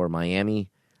England or Miami?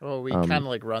 Well, we kind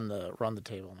of run the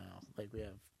table now. We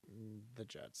have the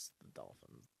Jets, the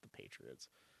Dolphins, the Patriots,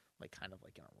 kind of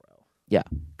in a row. Yeah,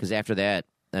 because after that,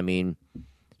 I mean,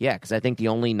 because I think the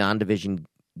only non-division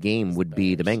game would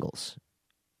be the Bengals.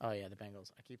 Oh yeah, the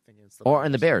Bengals. I keep thinking it's the Bears.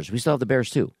 And the Bears. We still have the Bears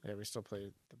too. Yeah, we still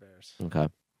play the Bears. Okay.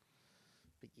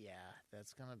 But yeah,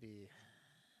 that's gonna be.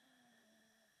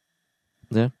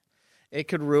 Yeah. It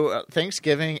could ruin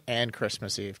Thanksgiving and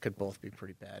Christmas Eve. Could both be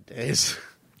pretty bad days.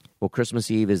 Well, Christmas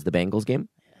Eve is the Bengals game.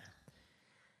 Yeah.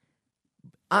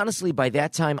 Honestly, by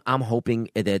that time, I'm hoping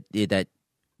that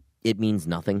it means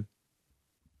nothing.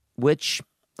 Which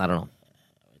I don't know.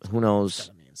 Who knows? It's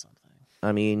gotta mean something.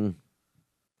 I mean,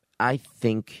 I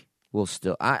think we'll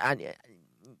still. I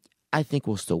think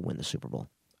we'll still win the Super Bowl.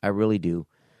 I really do.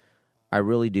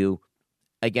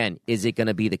 Again, is it going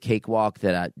to be the cakewalk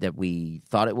that we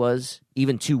thought it was?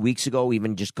 Even 2 weeks ago,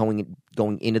 even just going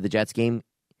into the Jets game,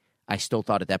 I still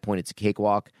thought at that point it's a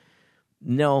cakewalk.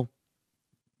 No.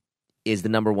 Is the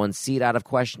number 1 seed out of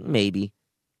question? Maybe.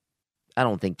 I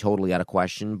don't think totally out of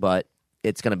question, but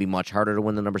it's going to be much harder to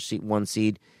win the number 1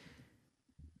 seed.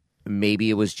 Maybe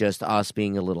it was just us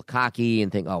being a little cocky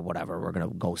and think, oh, whatever, we're going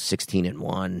to go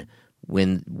 16-1,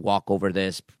 walk over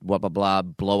this, blah, blah, blah,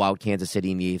 blow out Kansas City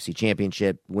in the AFC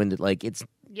Championship, win it's.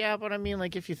 Yeah, but I mean,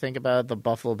 if you think about it, the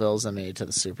Buffalo Bills that made it to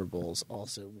the Super Bowls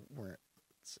also weren't.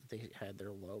 They had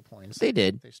their low points. They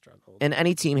did. They struggled. And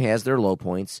any team has their low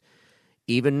points.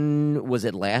 Even, was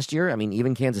it last year? I mean,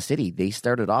 even Kansas City, they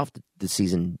started off the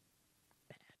season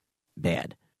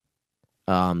bad.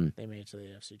 They made it to the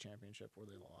AFC Championship where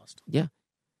they lost. Yeah.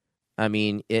 I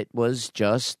mean, it was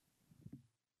just,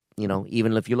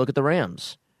 even if you look at the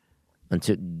Rams,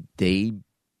 until they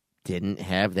didn't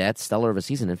have that stellar of a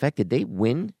season. In fact, did they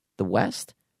win the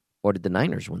West or did the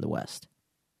Niners win the West?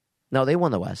 No, they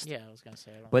won the West. Yeah, I was going to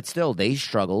say. But still, they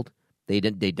struggled. They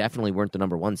definitely weren't the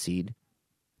number 1 seed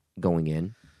going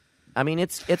in. I mean,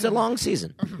 it's a long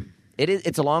season.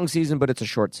 It's a long season, but it's a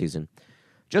short season.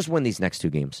 Just win these next 2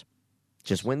 games.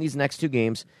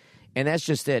 And that's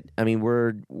just it. I mean,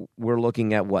 we're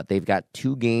looking at what? They've got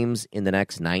 2 games in the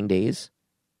next 9 days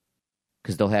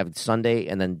because they'll have Sunday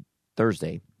and then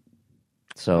Thursday.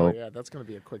 So that's going to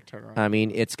be a quick turnaround. I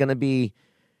mean, it's going to be.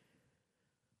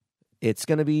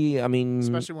 I mean,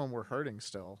 especially when we're hurting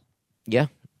still. Yeah.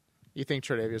 You think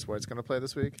Tre'Davious White's going to play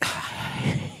this week?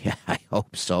 Yeah, I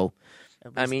hope so.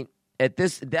 I mean,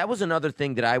 that was another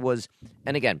thing that I was,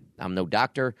 and again, I'm no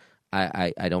doctor.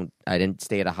 I didn't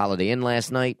stay at a Holiday Inn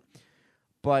last night.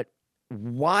 But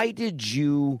why did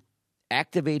you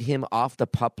activate him off the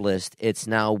PUP list? It's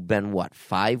now been,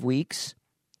 4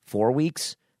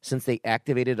 weeks since they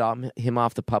activated him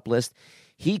off the PUP list.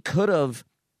 He could have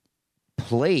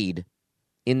played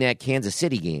in that Kansas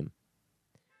City game.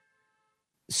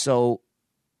 So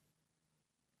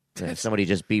somebody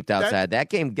just beeped outside. That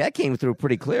came through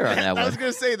pretty clear on that one. I was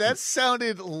going to say that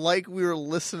sounded like we were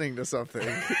listening to something.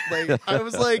 I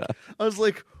was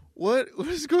like, what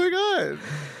is going on?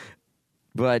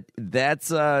 But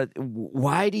that's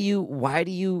why do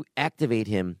you activate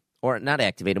him or not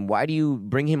activate him? Why do you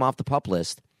bring him off the PUP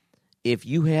list if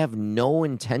you have no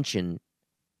intention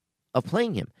of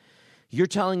playing him? You're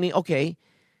telling me, okay,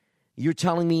 You're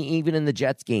telling me even in the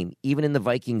Jets game, even in the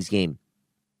Vikings game,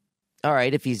 all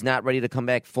right, if he's not ready to come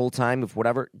back full-time, if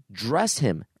whatever, dress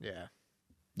him. Yeah.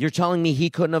 You're telling me he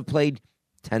couldn't have played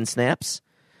 10 snaps?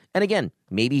 And again,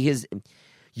 maybe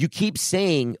you keep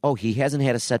saying, oh, he hasn't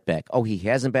had a setback. Oh, he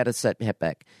hasn't had a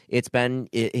setback.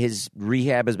 His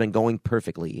rehab has been going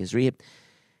perfectly.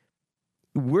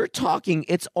 We're talking,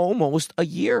 it's almost a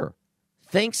year.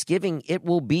 Thanksgiving, it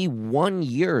will be 1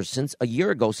 year a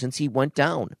year ago since he went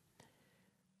down.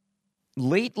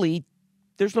 Lately,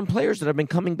 there's been players that have been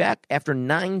coming back after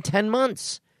 9-10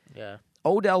 months. Yeah.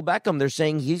 Odell Beckham, they're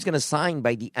saying he's going to sign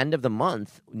by the end of the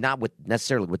month, not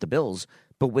necessarily with the Bills,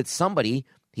 but with somebody.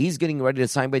 He's getting ready to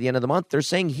sign by the end of the month. They're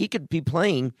saying he could be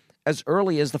playing as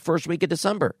early as the first week of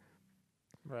December.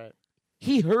 Right.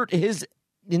 He hurt his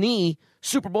knee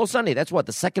Super Bowl Sunday. That's what,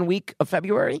 the second week of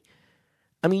February?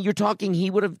 I mean, you're talking he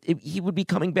would be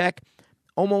coming back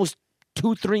almost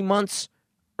 2-3 months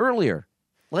earlier.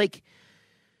 Like,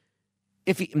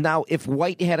 if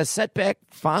White had a setback,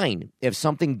 fine. If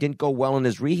something didn't go well in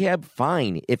his rehab,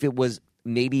 fine. If it was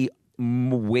maybe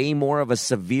way more of a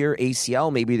severe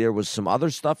ACL, maybe there was some other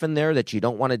stuff in there that you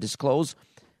don't want to disclose,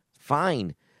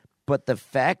 fine. But the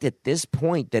fact at this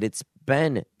point that it's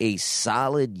been a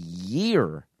solid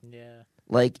year,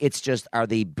 like, it's just, are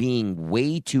they being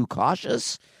way too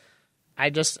cautious?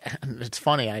 It's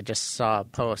funny, I just saw a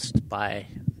post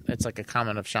it's like a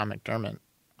comment of Sean McDermott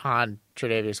on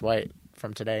Tre'Davious White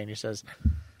from today, and he says,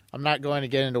 I'm not going to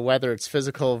get into whether it's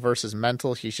physical versus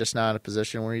mental. He's just not in a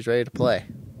position where he's ready to play.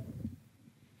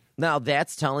 Now,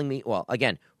 that's telling me, well,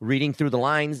 again, reading through the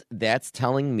lines, that's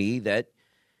telling me that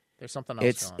there's something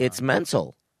else going on. It's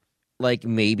mental. Like,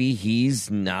 maybe he's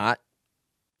not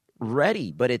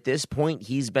ready. But at this point,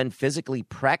 he's been physically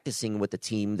practicing with the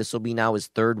team. This will be now his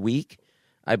third week,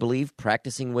 I believe,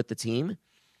 practicing with the team.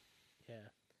 Yeah.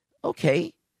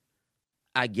 Okay.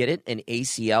 I get it. An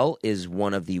ACL is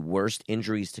one of the worst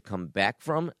injuries to come back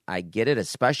from. I get it,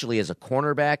 especially as a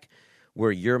cornerback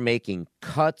where you're making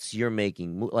cuts, you're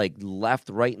making like left,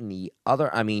 right, and the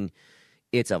other. I mean,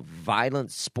 it's a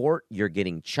violent sport. You're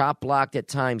getting chop blocked at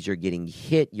times. You're getting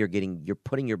hit. You're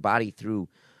putting your body through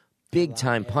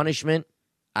big-time punishment.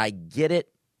 I get it.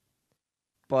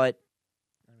 But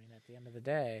I mean, at the end of the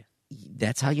day,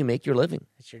 that's how you make your living.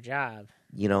 It's your job.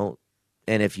 You know,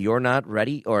 and if you're not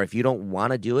ready or if you don't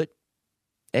want to do it,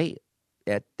 hey,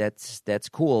 that's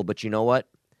cool. But you know what?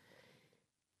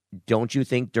 Don't you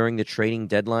think during the trading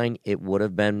deadline it would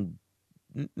have been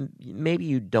maybe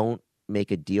you don't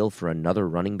make a deal for another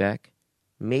running back?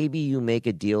 Maybe you make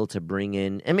a deal to bring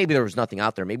in, and maybe there was nothing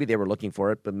out there. Maybe they were looking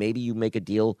for it, but maybe you make a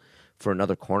deal for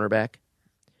another cornerback.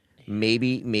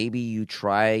 Maybe you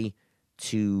try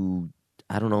to,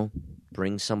 I don't know,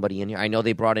 bring somebody in here. I know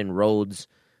they brought in Rhodes,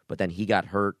 but then he got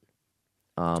hurt.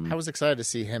 I was excited to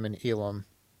see him and Elam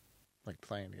like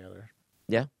playing together.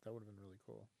 Yeah. That would have been really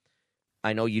cool.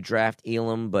 I know you draft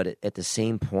Elam, but at the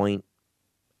same point,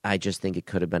 I just think it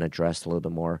could have been addressed a little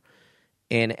bit more.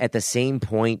 And at the same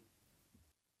point,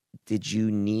 did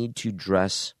you need to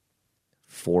dress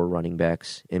 4 running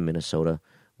backs in Minnesota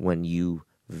when you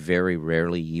very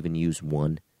rarely even use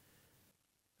one?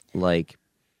 Like,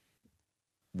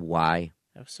 why?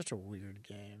 That was such a weird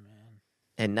game, man.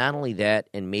 And not only that,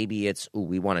 and maybe it's,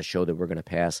 we want to show that we're going to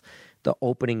pass. The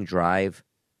opening drive,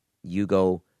 you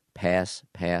go pass,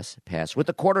 pass, pass. With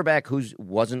the quarterback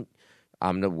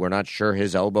we're not sure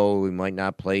his elbow, he might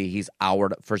not play. He's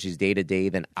first he's day to day,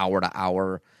 then hour to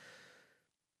hour.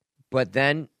 But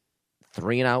then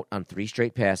 3 and out on 3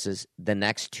 straight passes. The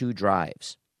next 2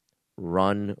 drives,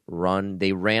 run.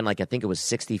 They ran I think it was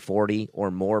 60-40 or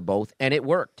more both, and it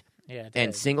worked. Yeah, it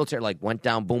and did. Singletary went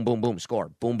down, boom, boom, boom, score,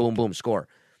 boom, boom, boom, score.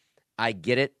 I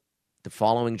get it. The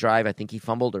following drive, I think he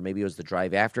fumbled, or maybe it was the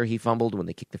drive after he fumbled when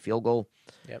they kicked the field goal.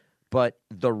 Yep. But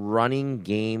the running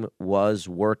game was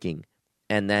working,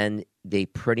 and then they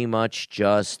pretty much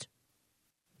just,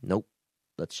 nope.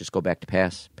 Let's just go back to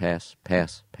pass, pass,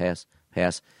 pass, pass,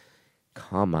 pass.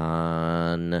 Come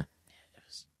on. It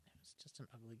was just an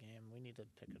ugly game. We need to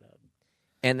pick it up.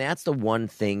 And that's the one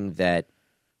thing that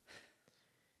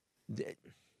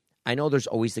I know there's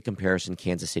always the comparison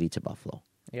Kansas City to Buffalo.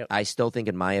 Yep. I still think,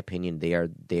 in my opinion, they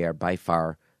are by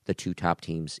far the 2 top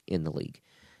teams in the league.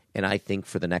 And I think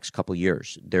for the next couple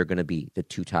years, they're going to be the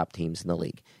 2 top teams in the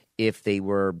league. If they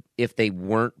weren't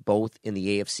both in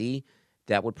the AFC,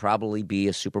 that would probably be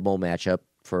a Super Bowl matchup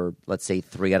for, let's say,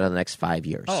 3 out of the next 5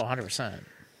 years. Oh, 100%.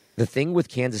 The thing with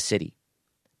Kansas City,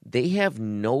 they have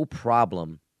no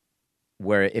problem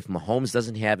where if Mahomes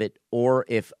doesn't have it or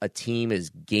if a team is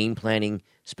game planning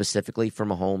specifically for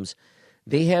Mahomes,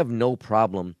 they have no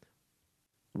problem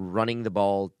running the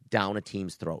ball down a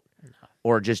team's throat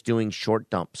or just doing short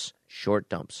dumps,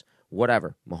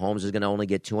 whatever. Mahomes is going to only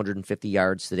get 250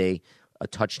 yards today, a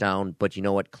touchdown, but you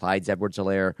know what? Clyde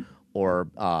Edwards-Helaire or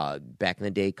back in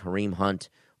the day, Kareem Hunt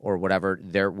or whatever,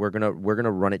 we're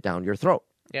gonna run it down your throat.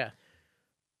 Yeah.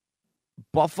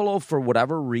 Buffalo, for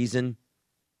whatever reason,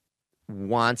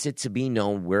 wants it to be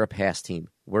known we're a pass team.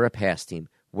 We're a pass team.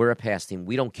 We're a pass team.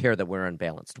 We don't care that we're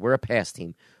unbalanced. We're a pass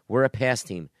team. We're a pass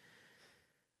team.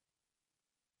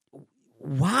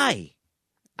 Why?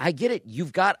 I get it.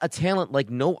 You've got a talent like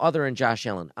no other in Josh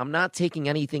Allen. I'm not taking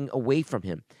anything away from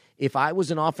him. If I was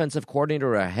an offensive coordinator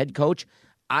or a head coach,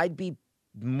 I'd be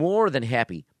more than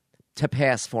happy to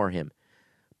pass for him.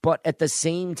 But at the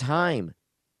same time,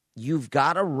 you've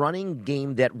got a running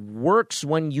game that works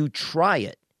when you try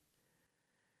it.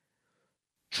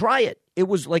 Try it. It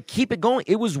was like, keep it going.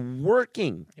 It was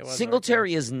working.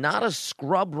 Singletary is not a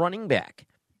scrub running back.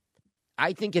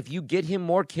 I think if you get him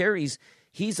more carries,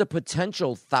 he's a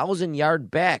potential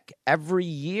 1,000-yard back every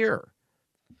year.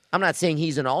 I'm not saying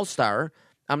he's an all-star.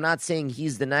 I'm not saying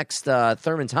he's the next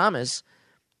Thurman Thomas,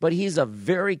 but he's a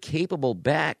very capable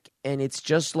back, and it's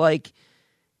just like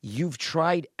you've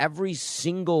tried every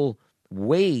single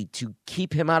way to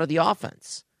keep him out of the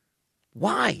offense.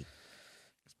 Why?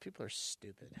 Because people are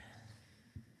stupid.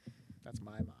 That's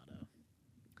my motto.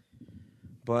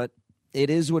 But it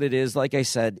is what it is. Like I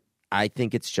said, I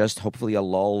think it's just hopefully a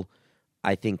lull.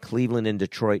 I think Cleveland and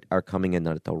Detroit are coming in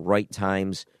at the right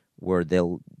times where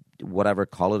they'll, whatever,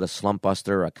 call it a slump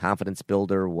buster, a confidence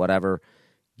builder, whatever.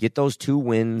 Get those 2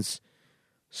 wins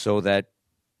so that,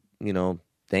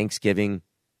 Thanksgiving,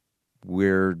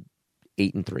 we're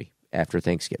 8-3 after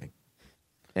Thanksgiving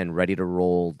and ready to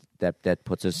roll. That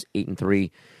puts us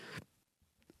 8-3.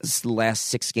 Last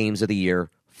 6 games of the year,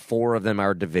 4 of them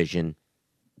are division.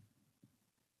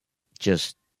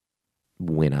 Just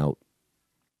win out.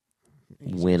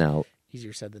 Win out.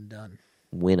 Easier said than done.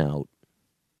 Win out.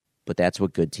 But that's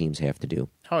what good teams have to do.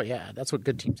 Oh, yeah. That's what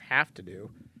good teams have to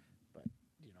do. But,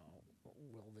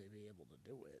 will they be able to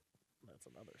do it? That's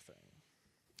another thing.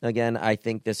 Again, I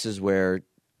think this is where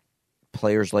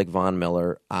players like Von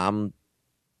Miller, I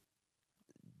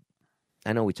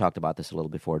know we talked about this a little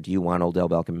before. Do you want Odell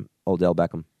Beckham?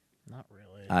 Not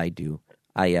really. I do.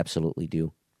 I absolutely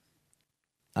do.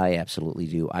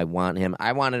 I want him.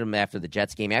 I wanted him after the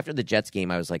Jets game. After the Jets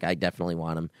game, I was like, I definitely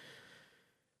want him.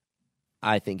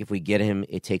 I think if we get him,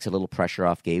 it takes a little pressure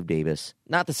off Gabe Davis.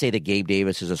 Not to say that Gabe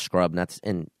Davis is a scrub.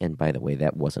 And by the way,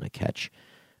 that wasn't a catch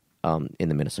in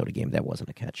the Minnesota game. That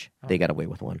wasn't a catch. Oh. They got away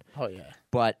with one. Oh, yeah.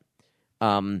 But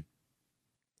I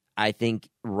think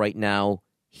right now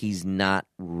he's not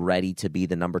ready to be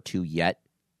the number 2 yet.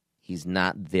 He's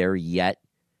not there yet.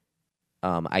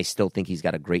 I still think he's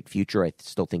got a great future. I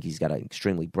still think he's got an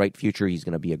extremely bright future. He's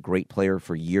going to be a great player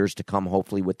for years to come,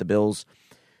 hopefully, with the Bills.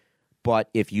 But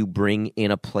if you bring in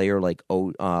a player like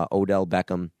Odell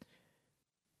Beckham,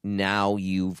 now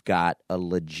you've got a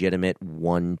legitimate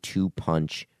 1-2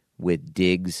 punch with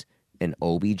Diggs and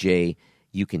OBJ.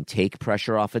 You can take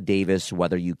pressure off of Davis,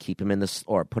 whether you keep him in the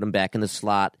or put him back in the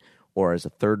slot or as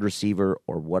a third receiver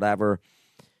or whatever.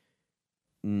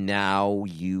 Now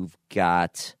you've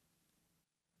got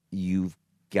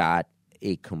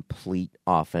a complete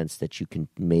offense that you can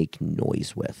make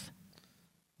noise with.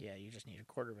 Yeah, you just need a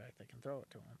quarterback that can throw it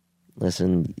to him.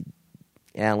 Listen,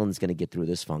 Allen's going to get through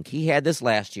this funk. He had this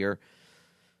last year.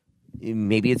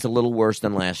 Maybe it's a little worse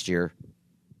than last year,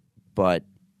 but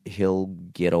he'll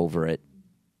get over it.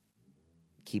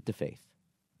 Keep the faith.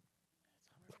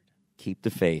 Keep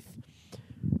the faith.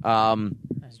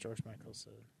 As George Michael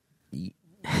said.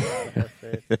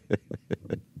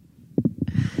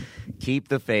 Keep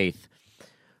the faith.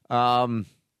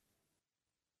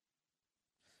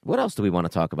 What else do we want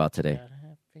to talk about today?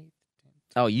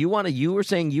 Oh, you were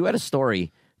saying you had a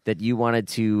story that you wanted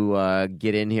to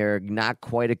get in here. Not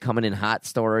quite a coming in hot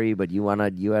story, but you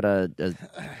had a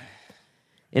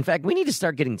In fact, we need to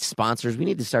start getting sponsors. We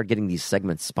need to start getting these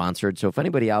segments sponsored. So if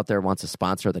anybody out there wants to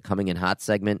sponsor the coming in hot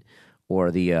segment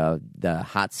or the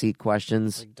hot seat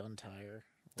questions, like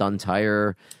Dun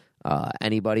Tire,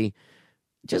 anybody,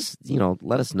 just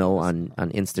let us know on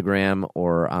Instagram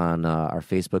or on our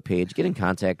Facebook page. Get in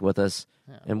contact with us,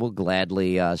 and we'll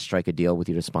gladly strike a deal with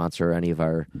you to sponsor any of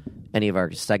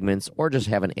our segments or just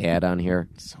have an ad on here.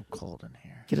 It's so cold in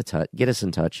here. Get us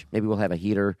in touch. Maybe we'll have a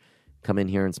heater come in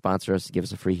here and sponsor us, give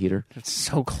us a free heater. It's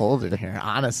so cold in here,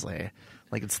 honestly.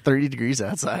 Like, it's 30 degrees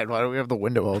outside. Why don't we have the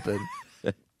window open?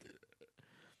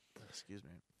 Excuse me.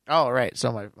 Oh, right.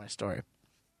 So my story.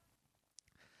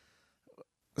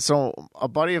 So a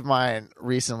buddy of mine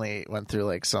recently went through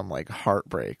like some like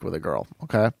heartbreak with a girl.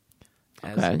 Okay.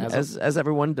 As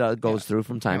everyone goes through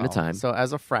from time to time. So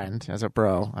as a friend, as a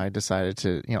bro, I decided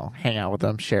to hang out with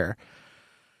them, share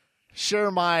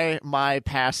my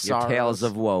past Your sorrows. tales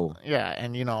of woe. Yeah,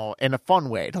 and in a fun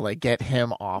way to like get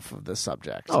him off of the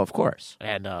subject. Oh, of course.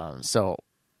 And so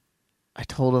I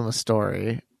told him a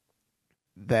story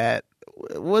that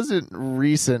wasn't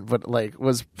recent, but like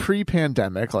was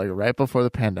pre-pandemic, like right before the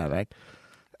pandemic.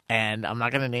 And I'm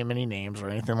not going to name any names or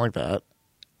anything like that.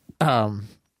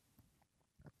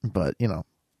 But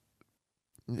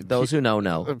those who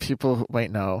know. People might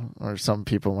know, or some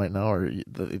people might know, or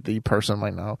the person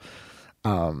might know.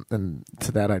 And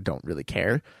to that, I don't really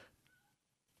care.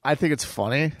 I think it's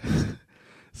funny.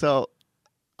 So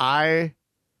my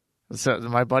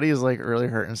buddy is like really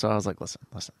hurting. So I was like, listen,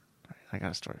 I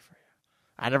got a story for you.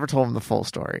 I never told him the full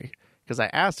story because I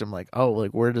asked him like, oh, like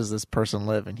where does this person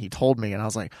live? And he told me, and I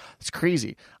was like, it's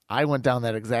crazy. I went down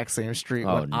that exact same street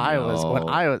I was.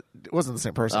 It wasn't the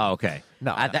same person. Oh, okay.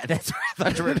 No, that's where I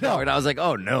thought you were going. I was like,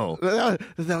 oh no,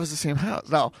 that was the same house.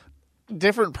 No,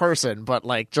 different person, but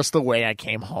like just the way I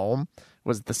came home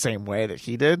was the same way that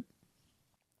he did.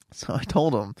 So I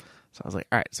told him. So I was like,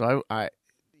 all right. So I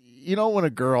when a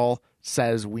girl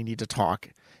says we need to talk,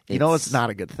 it's not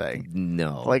a good thing.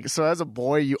 No. Like, so as a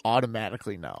boy, you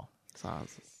automatically know. So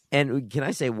and can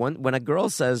I say when a girl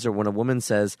says or when a woman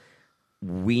says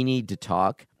we need to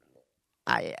talk,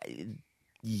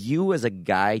 you as a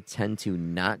guy tend to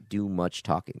not do much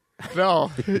talking.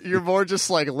 No, you're more just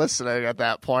like listening at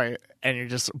that point,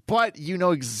 and but you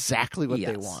know exactly what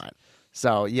they want.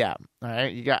 So yeah, all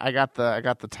right. I got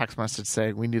the text message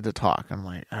saying we need to talk. I'm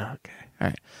like, oh, okay, all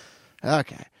right,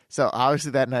 okay. So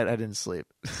obviously that night I didn't sleep.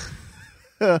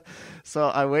 So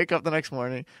I wake up the next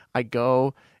morning. I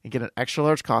go and get an extra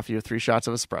large coffee with 3 shots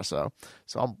of espresso.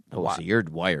 So so you're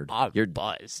wired. You're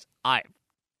buzzed.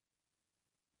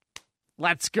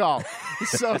 Let's go.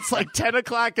 So it's like 10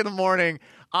 o'clock in the morning.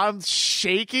 I'm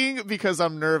shaking because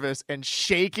I'm nervous and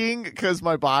shaking because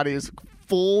my body is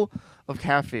full of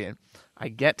caffeine. I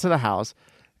get to the house.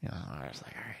 I was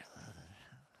like, all right,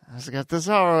 let's get this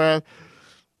over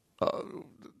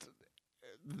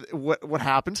with. What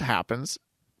happens.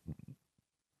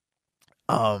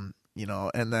 And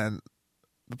then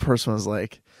the person was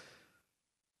like,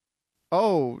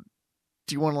 oh,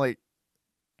 do you want to like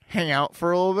hang out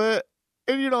for a little bit?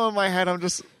 And in my head, I'm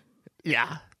just,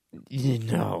 yeah.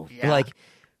 Like,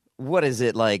 what is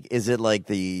it like? Is it like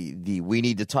the we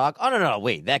need to talk? Oh, no,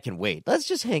 wait, that can wait. Let's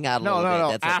just hang out a little bit.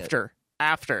 No, That's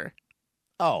after.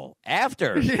 Oh,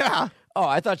 after? Yeah. Oh,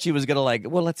 I thought she was going to like,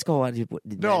 well, let's go on.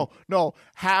 No.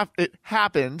 It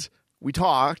happened. We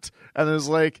talked, and it was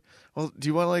like, well, do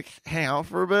you want to like hang out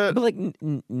for a bit? But like,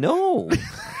 no.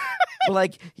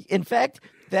 Like, in fact,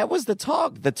 that was the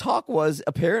talk. The talk was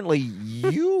apparently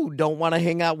you don't want to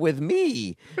hang out with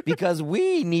me because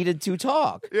we needed to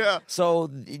talk. Yeah. So,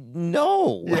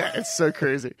 no. Yeah, it's so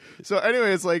crazy. So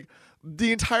anyway, it's like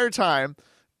the entire time.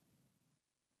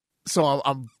 So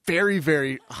I'm very,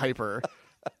 very hyper.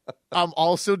 I'm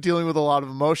also dealing with a lot of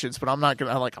emotions, but I'm not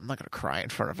gonna cry in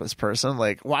front of this person.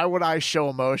 Like, why would I show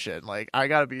emotion? Like, I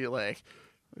gotta be like.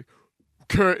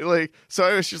 So it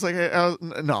was just like, hey,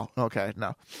 no.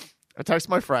 I texted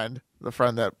my friend, the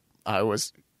friend that I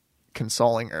was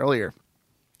consoling earlier.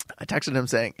 I texted him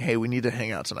saying, hey, we need to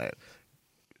hang out tonight.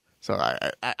 So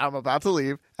I'm about to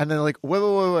leave, and then like,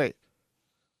 wait.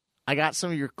 I got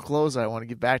some of your clothes I want to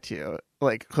give back to you,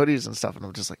 like hoodies and stuff, and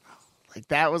I'm just like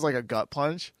that was like a gut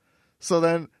punch. So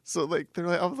they're like,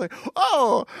 I was like,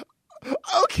 oh,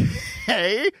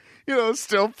 okay,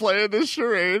 still playing this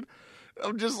charade. I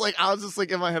was just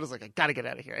like in my head, I was like, I gotta get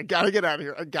out of here.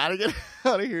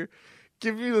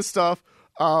 Give me the stuff.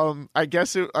 I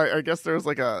guess there was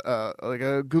like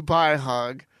a goodbye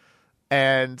hug,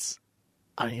 and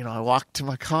I walk to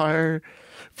my car,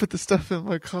 put the stuff in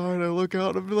my car, and I look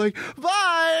out and be like,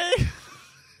 bye.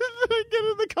 And I get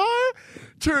in the car,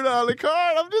 turn on the car,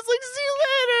 and I'm just like, see you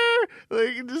later.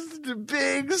 Like, just a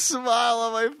big smile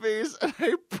on my face, and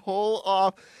I pull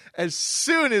off. As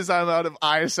soon as I'm out of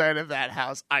eyesight of that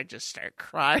house, I just start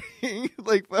crying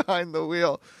like behind the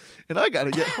wheel, and I gotta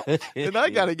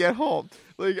get home.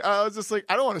 Like, I was just like,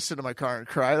 I don't want to sit in my car and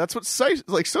cry. That's what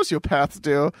sociopaths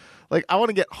do. Like, I want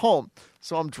to get home,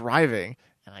 so I'm driving,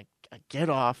 and I get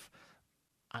off,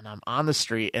 and I'm on the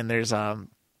street, and there's a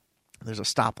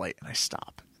stoplight, and I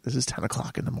stop. This is 10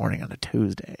 o'clock in the morning on a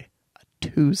Tuesday.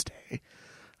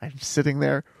 I'm sitting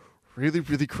there, really,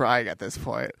 really crying at this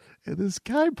point. And this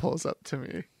guy pulls up to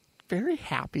me, very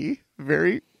happy,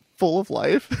 very full of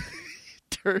life. He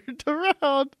turned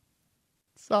around,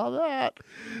 saw that.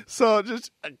 So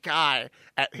just a guy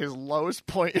at his lowest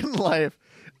point in life,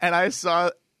 and I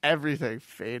saw everything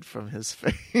fade from his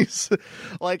face.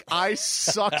 Like I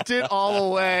sucked it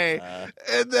all away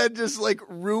and then just like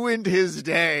ruined his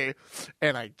day.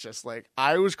 And I just like,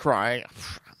 I was crying.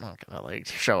 I'm not gonna like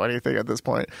show anything at this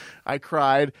point. I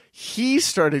cried. He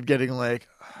started getting like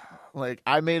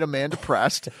I made a man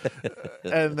depressed.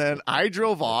 And then I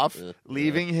drove off,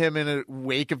 leaving him in a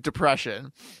wake of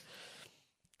depression.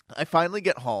 I finally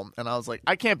get home and I was like,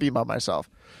 I can't be by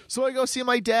myself. So I go see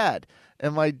my dad.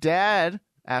 And my dad,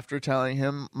 after telling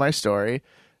him my story,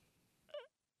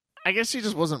 I guess he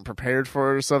just wasn't prepared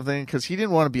for it or something because he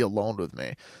didn't want to be alone with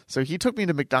me. So he took me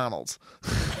to McDonald's.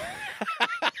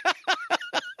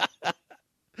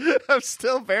 I'm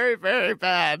still very, very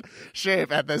bad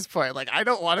shape at this point. Like, I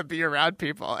don't want to be around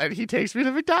people. And he takes me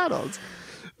to McDonald's.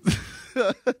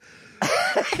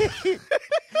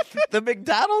 The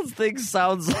McDonald's thing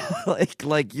sounds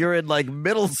like you're in like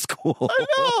middle school. I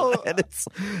know. And it's,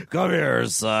 come here,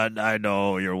 son. I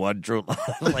know you're one true.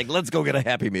 Like, let's go get a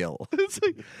Happy Meal. It's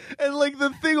like, and like the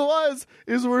thing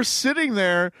is we're sitting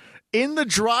there in the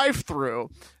drive-thru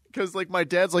because like my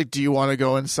dad's like, do you want to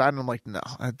go inside? And I'm like, no,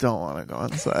 I don't want to go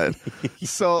inside.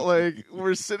 So like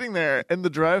we're sitting there in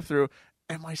the drive-thru.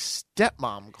 And my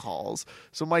stepmom calls.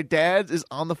 So my dad is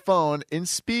on the phone in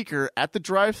speaker at the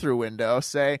drive-thru window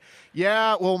saying,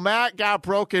 yeah, well, Matt got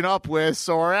broken up with,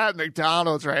 so we're at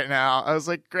McDonald's right now. I was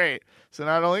like, great. So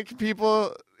not only can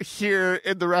people here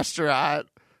in the restaurant,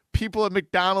 people at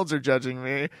McDonald's are judging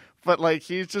me, but like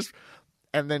he's just...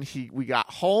 And then we got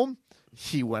home.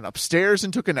 He went upstairs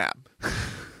and took a nap.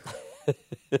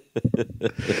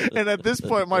 And at this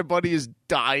point, my buddy is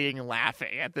dying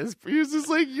laughing at this. He was just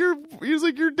like, your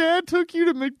dad took you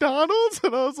to McDonald's?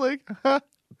 And I was like, huh?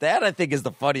 That, I think, is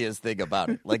the funniest thing about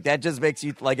it. Like, that just makes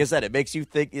you, like I said, it makes you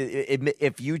think,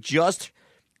 if you just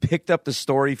picked up the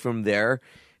story from there,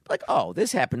 like, oh,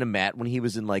 this happened to Matt when he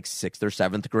was in, like, 6th or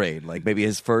 7th grade. Like, maybe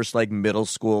his first, like, middle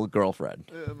school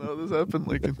girlfriend. Yeah, no, this happened,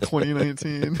 like, in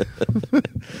 2019.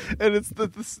 And it's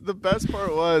the best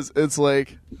part was, it's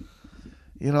like...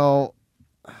 You know,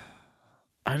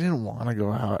 I didn't want to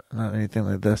go out and anything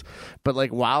like this. But,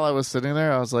 like, while I was sitting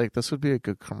there, I was like, this would be a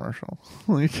good commercial.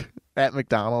 Like, at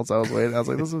McDonald's, I was waiting. I was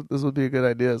like, this would be a good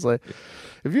idea. It's like,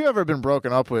 if you've ever been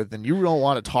broken up with and you don't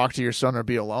want to talk to your son or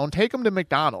be alone, take him to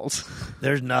McDonald's.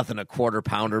 There's nothing a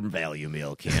quarter-pounder value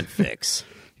meal can't fix.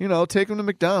 You know, take him to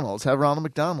McDonald's. Have Ronald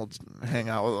McDonald hang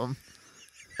out with him.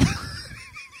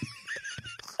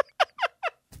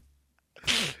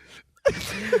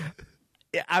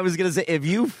 I was going to say, if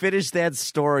you finish that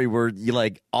story where you,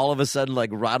 like, all of a sudden, like,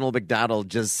 Ronald McDonald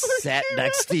just sat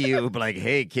next to you, but like,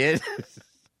 hey, kid.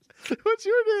 What's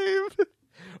your name?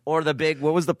 Or the big,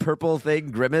 what was the purple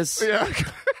thing? Grimace? Yeah.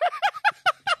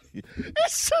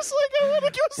 It's just like, I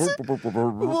want to go see...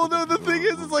 Well, no, the thing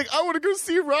is, it's like, I want to go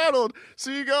see Ronald.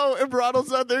 So you go, and Ronald's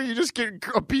not there, you just get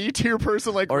a B-tier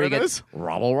person like Grimace. Or you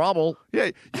get Robble.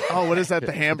 Yeah. Oh, what is that,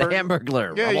 the Hamburger? The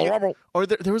Hamburglar. Yeah, Robble. Or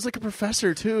there was like a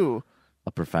professor, too.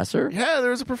 A professor? Yeah,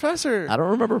 there was a professor. I don't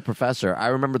remember a professor. I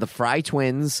remember the Fry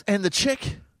twins. And the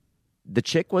chick. The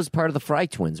chick was part of the Fry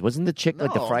twins. Wasn't the chick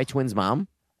like the Fry twins' mom?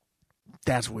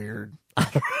 That's weird.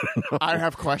 I'd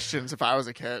have questions if I was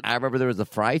a kid. I remember there was the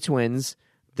Fry twins,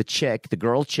 the chick, the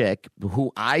girl chick,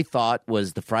 who I thought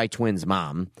was the Fry twins'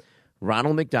 mom,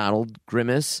 Ronald McDonald,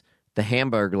 Grimace, the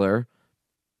Hamburglar.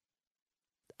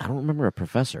 I don't remember a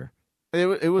professor. It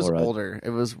was older.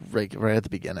 It was right at the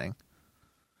beginning.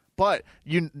 But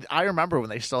I remember when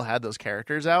they still had those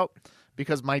characters out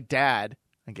because my dad,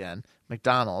 again,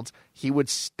 McDonald's, he would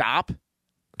stop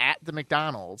at the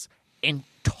McDonald's and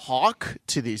talk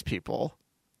to these people,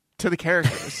 to the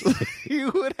characters. He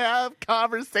would have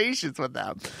conversations with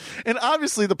them. And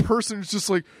obviously the person's just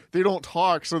like, they don't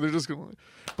talk, so they're just going.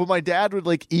 But my dad would,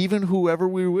 like, even whoever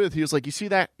we were with, he was like, you see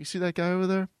that guy over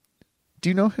there? Do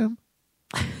you know him?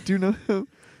 Do you know him?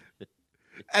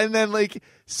 And then, like,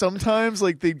 sometimes,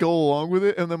 like, they'd go along with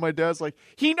it, and then my dad's like,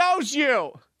 he knows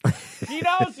you! He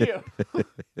knows you!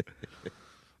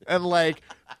 And, like,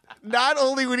 not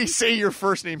only would he say your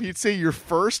first name, he'd say your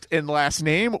first and last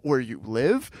name, where you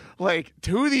live, like,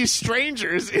 to these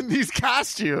strangers in these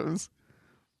costumes.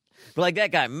 But like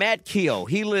that guy, Matt Keogh,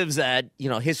 he lives at,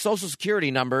 his social security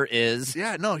number is...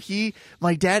 Yeah, no,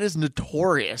 my dad is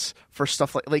notorious for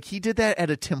stuff like he did that at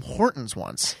a Tim Hortons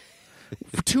once.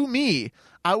 To me,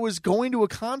 I was going to a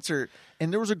concert,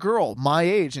 and there was a girl my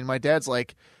age, and my dad's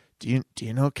like, do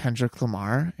you know Kendrick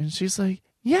Lamar? And she's like,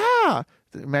 yeah.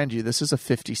 Mind you, this is a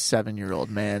 57-year-old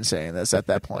man saying this at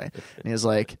that point. And he's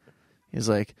like,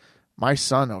 my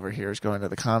son over here is going to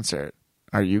the concert.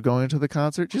 are you going to the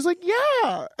concert? She's like,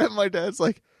 yeah. And my dad's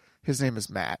like, his name is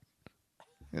Matt.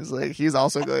 He's like, he's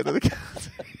also going to the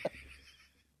concert.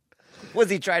 Was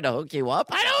he trying to hook you up?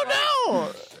 I don't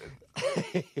know.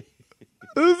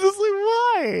 It was just like,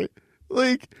 why?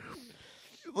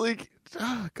 Like,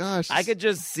 oh gosh. I could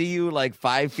just see you like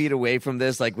 5 feet away from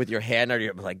this, like with your hand on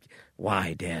your, like,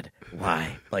 why, Dad?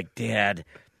 Why? Like, Dad.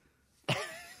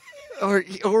 Or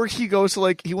he goes to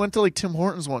like, he went to like Tim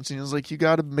Hortons once and he was like, you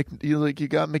got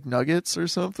McNuggets or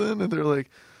something? And they're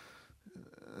like,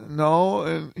 no.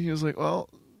 And he was like, well,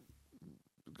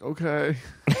 okay.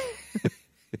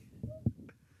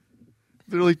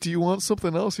 They're like, do you want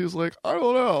something else? He was like, I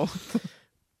don't know.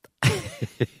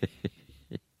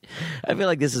 I feel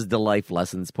like this is the life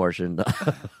lessons portion.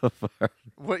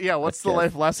 What's the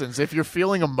life lessons? If you're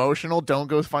feeling emotional, don't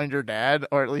go find your dad,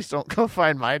 or at least don't go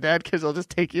find my dad, because he'll just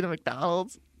take you to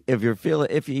McDonald's.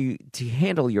 To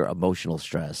handle your emotional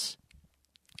stress,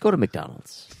 go to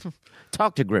McDonald's.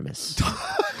 Talk to Grimace.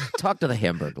 Talk to the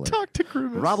Hamburglar. Talk to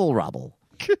Grimace. Robble.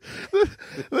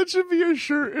 That should be your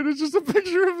shirt, and it's just a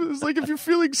picture of it. It's like, if you're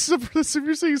feeling if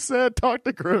you're saying sad, talk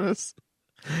to Grimace.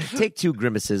 Take 2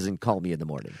 grimaces and call me in the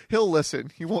morning. He'll listen.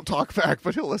 He won't talk back,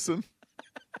 but he'll listen.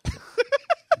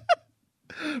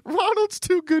 Ronald's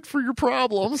too good for your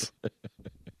problems.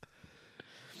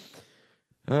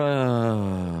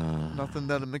 Nothing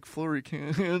that a McFlurry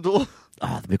can't handle.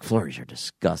 Oh, the McFlurries are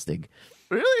disgusting.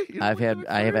 Really? I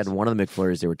have had one of the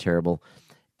McFlurries. They were terrible,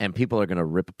 and people are going to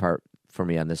rip apart for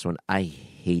me on this one. I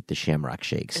hate the Shamrock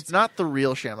Shakes. It's not the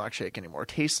real Shamrock Shake anymore. It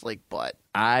tastes like butt.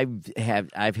 I've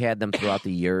had them throughout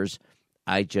the years.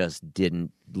 I just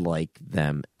didn't like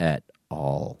them at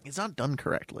all. It's not done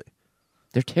correctly.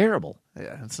 They're terrible.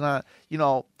 Yeah, it's not.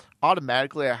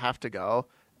 Automatically I have to go.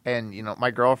 And,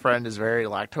 my girlfriend is very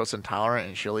lactose intolerant,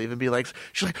 and she'll even be like,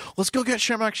 let's go get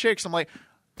Shamrock Shakes. I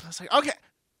was like, okay.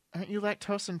 Aren't you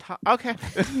lactose intolerant? Okay.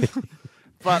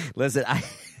 But listen,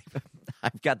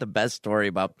 I've got the best story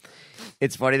about.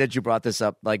 It's funny that you brought this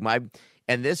up.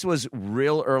 And this was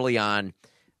real early on.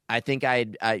 I think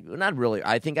I'd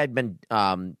been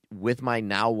with my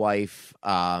now wife.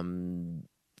 I don't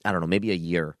know, maybe a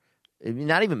year, maybe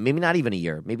not even a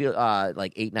year, maybe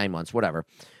like 8-9 months, whatever.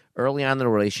 Early on in the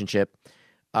relationship,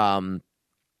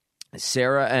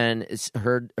 Sarah and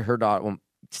her daughter,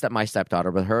 my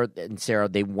stepdaughter, but her and Sarah,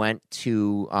 they went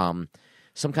to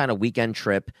some kind of weekend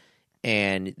trip,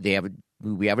 and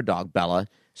we have a dog, Bella.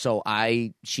 So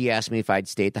she asked me if I'd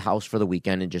stay at the house for the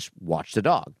weekend and just watch the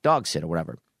dog sit or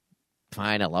whatever.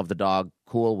 Fine, I love the dog,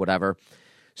 cool, whatever.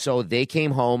 So they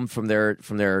came home from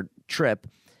their trip,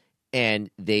 and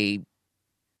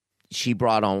she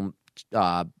brought home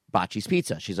Bocce's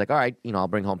Pizza. She's like, all right, I'll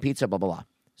bring home pizza, blah, blah, blah.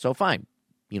 So fine.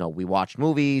 We watched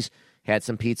movies, had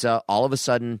some pizza. All of a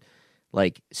sudden,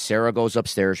 Sarah goes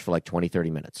upstairs for 20,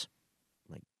 30 minutes.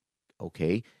 I'm like,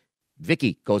 okay.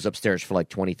 Vicky goes upstairs for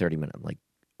 20, 30 minutes. I'm like,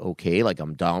 okay,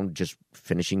 I'm down just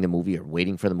finishing the movie or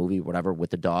waiting for the movie, whatever,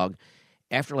 with the dog.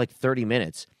 After 30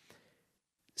 minutes,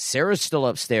 Sarah's still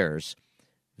upstairs.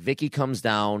 Vicky comes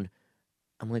down.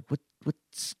 I'm like,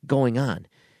 what's going on?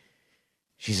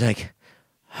 She's like,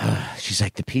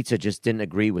 the pizza just didn't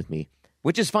agree with me,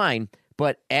 which is fine.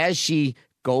 But as she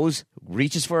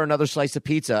reaches for another slice of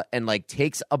pizza and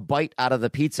takes a bite out of the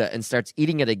pizza and starts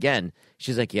eating it again,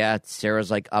 she's like, yeah,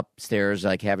 Sarah's upstairs,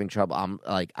 having trouble. I'm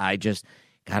like, I just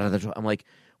got out of the. I'm like,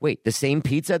 wait, the same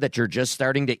pizza that you're just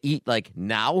starting to eat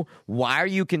now? Why are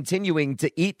you continuing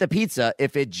to eat the pizza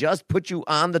if it just put you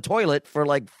on the toilet for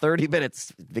 30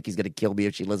 minutes? Vicky's going to kill me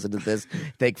if she listens to this.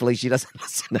 Thankfully, she doesn't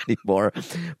listen anymore.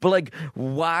 But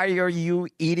why are you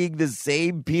eating the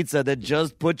same pizza that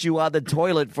just put you on the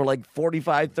toilet for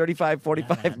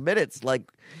 35 minutes?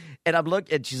 And I'm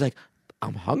looking, and she's like,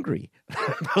 I'm hungry.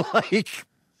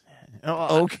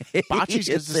 Okay. Bocce's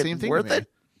does the same thing worth to me. it?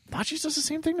 Bocce's does the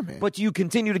same thing to me. But do you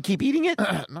continue to keep eating it?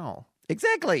 No.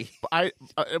 Exactly.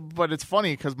 But it's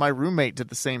funny because my roommate did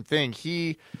the same thing.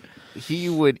 He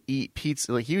would eat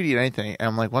pizza, he would eat anything. And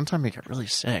I'm like, one time he got really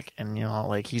sick, and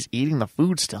he's eating the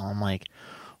food still. I'm like,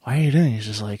 why are you doing? He's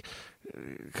just like,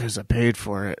 because I paid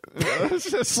for it. It's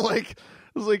just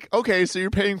okay, so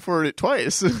you're paying for it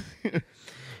twice.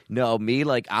 No, me,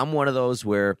 I'm one of those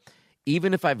where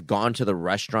even if I've gone to the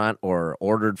restaurant or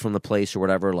ordered from the place or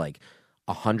whatever,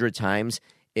 100 times,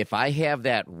 if I have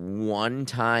that one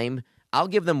time, I'll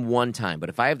give them one time. But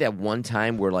if I have that one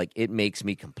time where it makes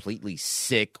me completely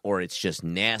sick or it's just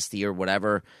nasty or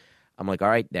whatever, I'm like, all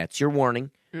right, that's your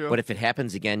warning. Yeah. But if it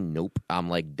happens again, nope, I'm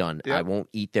done. Yep. I won't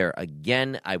eat there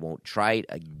again. I won't try it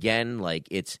again.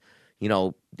 It's,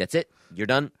 that's it. You're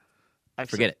done.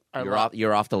 Forget it.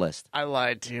 You're off the list. I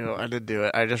lied to you. I did do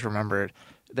it. I just remembered.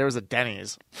 There was a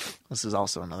Denny's. This is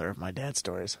also another of my dad's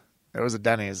stories. There was a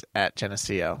Denny's at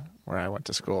Geneseo where I went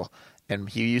to school, and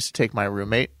he used to take my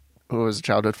roommate, who was a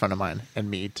childhood friend of mine, and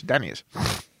me to Denny's.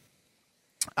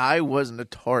 I was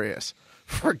notorious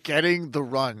for getting the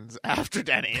runs after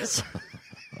Denny's.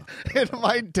 And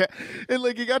my dad, and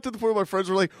like, it got to the point where my friends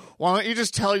were like, "Why don't you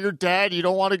just tell your dad you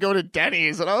don't want to go to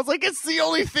Denny's?" And I was like, "It's the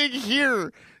only thing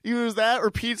here." Either was that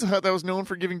or Pizza Hut that was known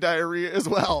for giving diarrhea as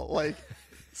well. Like,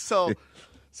 so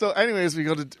anyways, we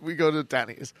go to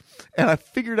Denny's, and I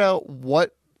figured out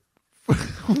what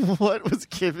was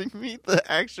giving me the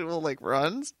actual like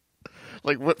runs,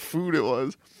 like what food it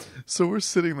was. So we're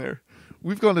sitting there.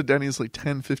 We've gone to Denny's like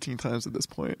 10, 15 times at this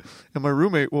point. And my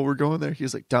roommate, while we're going there,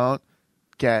 he's like, "Don't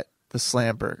get the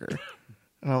slam burger."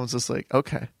 And I was just like,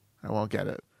 "Okay, I won't get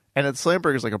it." And the slam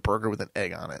burger is like a burger with an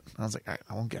egg on it. I was like,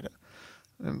 I won't get it.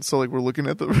 And so like we're looking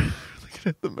at the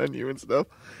menu and stuff,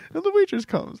 and the waitress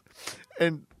comes,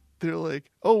 and they're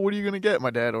like, "Oh, what are you gonna get?"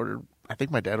 I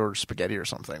think my dad ordered spaghetti or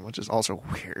something, which is also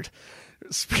weird.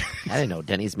 I didn't know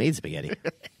Denny's made spaghetti.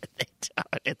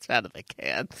 It's out of the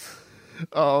can.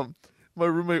 My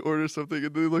roommate orders something,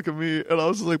 and they look at me, and I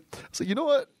was like, "You know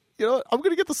what? I'm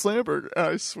gonna get the slam burger." And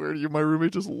I swear to you, my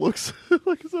roommate just looks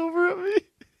over at me.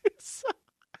 So,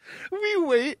 we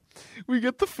wait, we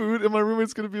get the food, and my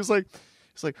roommate's gonna be he's like,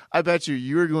 "I bet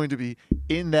you are going to be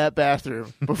in that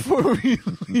bathroom before we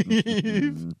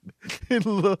leave." And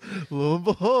lo and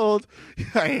behold,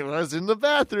 I was in the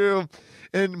bathroom,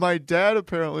 and my dad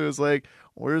apparently was like,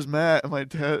 "Where's Matt?"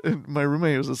 And my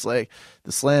roommate was just like,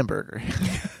 "The slam burger."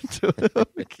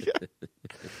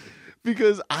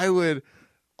 Because I went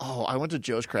to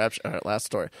Joe's Crab Shack. All right, last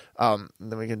story. Then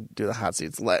we can do the hot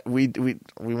seats. We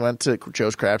went to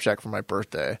Joe's Crab Shack for my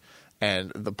birthday,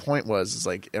 and the point was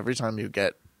like every time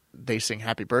they sing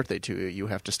happy birthday to you, you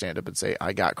have to stand up and say,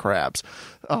 "I got crabs."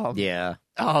 Yeah.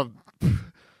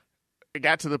 It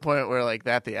got to the point where like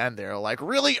at the end they're like,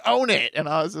 "Really own it," and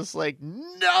I was just like,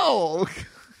 "No,"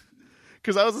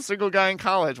 because I was a single guy in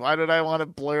college. Why did I want to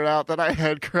blurt out that I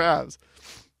had crabs?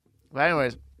 But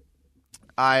anyways,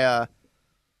 I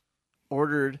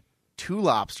ordered 2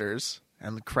 lobsters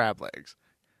and the crab legs,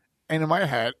 and in my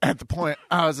head at the point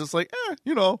I was just like,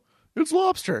 it's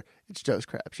lobster. It's Joe's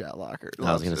Crab Shack Locker.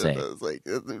 I was gonna say, I was like,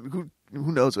 who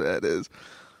knows what that is?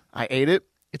 I ate it.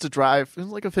 It's a drive. It was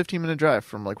like a 15-minute drive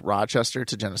from like Rochester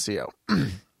to Geneseo.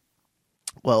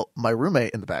 Well, my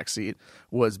roommate in the back seat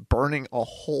was burning a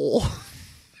hole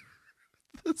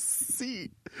in the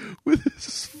seat with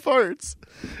his farts.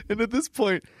 And at this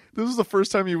point, this was the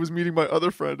first time he was meeting my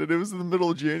other friend, and it was in the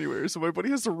middle of January. So my buddy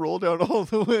has to roll down all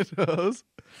the windows.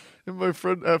 And my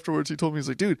friend afterwards, he told me, he's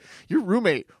like, "Dude, your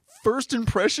roommate, first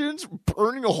impressions,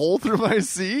 burning a hole through my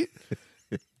seat."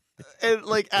 And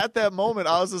like at that moment,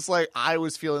 I was just like, I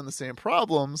was feeling the same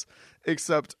problems,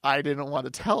 except I didn't want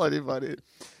to tell anybody.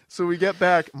 So we get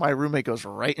back. My roommate goes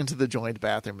right into the joined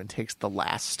bathroom and takes the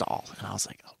last stall. And I was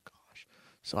like, oh gosh.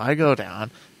 So I go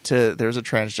down to there's a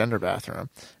transgender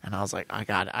bathroom, and I was like, I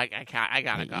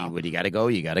gotta go. When you gotta go,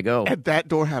 you gotta go. And that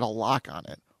door had a lock on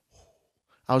it.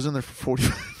 I was in there for 45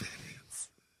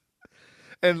 minutes,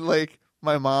 and like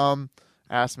my mom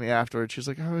asked me afterwards, she's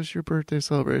like, "How was your birthday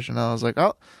celebration?" I was like,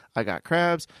 "Oh, I got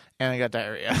crabs and I got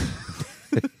diarrhea."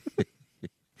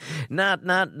 Not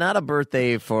a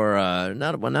birthday for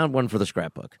not one for the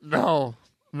scrapbook. No,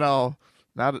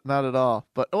 not at all.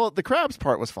 But the crabs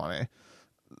part was funny.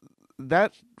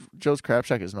 That Joe's Crab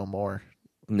Shack is no more.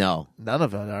 No, none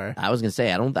of them are. I was gonna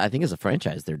say I think as a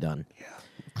franchise they're done. Yeah,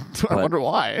 I wonder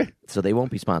why. So they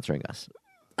won't be sponsoring us.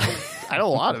 I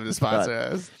don't want them to sponsor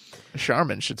us.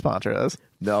 Charmin should sponsor us.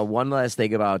 No, one last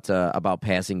thing about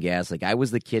passing gas. Like I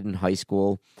was the kid in high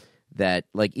school that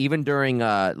like even during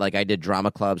like I did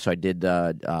drama club, so I did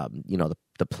the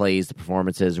plays, the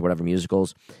performances, or whatever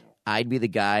musicals. I'd be the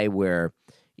guy where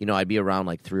I'd be around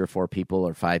like 3 or 4 people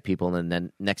or 5 people, and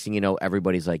then next thing you know,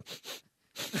 everybody's like,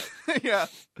 yeah,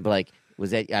 but like.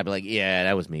 Was that? I'd be like, yeah,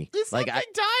 that was me. Like I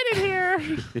died in here.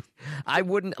 I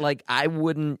wouldn't like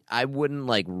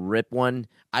rip one.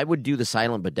 I would do the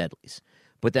silent but deadlies,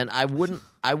 but then I wouldn't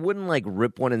like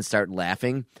rip one and start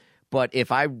laughing. But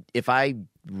if I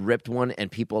ripped one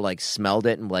and people like smelled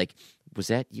it and like, was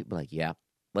that you? Like, yeah.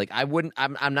 Like I wouldn't.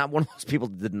 I'm not one of those people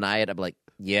to deny it. I'm like,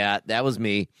 yeah, that was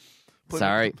me.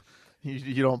 Sorry.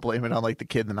 You don't blame it on like the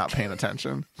kid that's not paying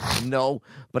attention. No,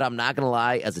 but I'm not gonna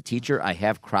lie. As a teacher, I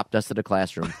have crop dusted a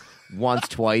classroom once,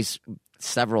 twice,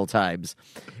 several times,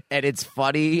 and it's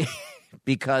funny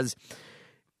because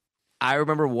I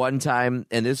remember one time,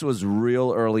 and this was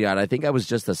real early on. I think I was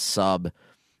just a sub,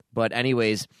 but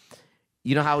anyways,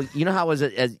 You know how as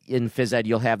in phys ed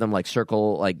you'll have them like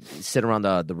circle, like sit around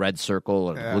the red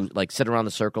circle or blue, like sit around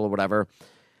the circle or whatever.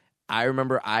 I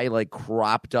remember I like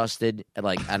crop dusted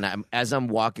and as I'm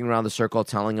walking around the circle,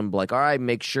 telling them like, all right,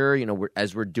 make sure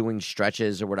as we're doing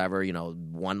stretches or whatever,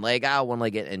 one leg out, one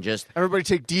leg in, and just everybody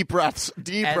take deep breaths,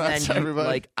 everybody.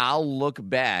 Like I'll look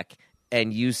back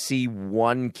and you see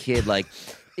one kid like.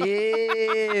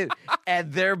 Ew.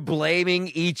 And they're blaming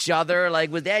each other.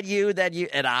 Like, was that you?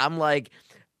 And I'm like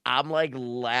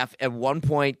laugh at one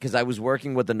point because I was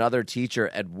working with another teacher.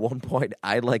 At one point,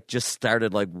 I like just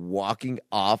started like walking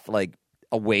off like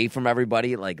away from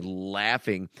everybody, like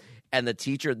laughing. And the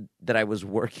teacher that I was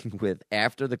working with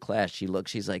after the class,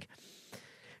 she's like,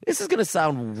 "This is gonna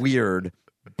sound weird,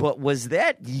 but was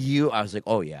that you?" I was like,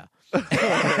 "Oh yeah."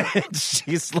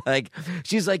 she's like,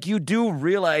 you do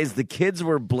realize the kids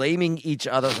were blaming each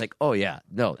other. I was like, oh yeah,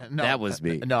 no, that was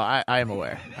me. No, I am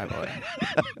aware.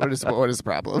 What is the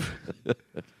problem?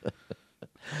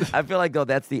 I feel like though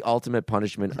that's the ultimate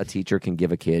punishment a teacher can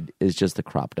give a kid is just the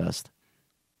crop dust.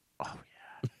 Oh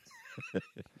yeah.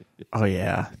 Oh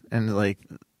yeah, and like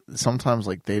sometimes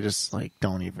like they just like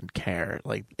don't even care.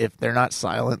 Like if they're not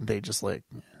silent, they just like,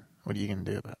 what are you gonna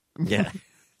do about it? Yeah.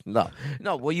 No.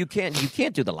 Well, you can't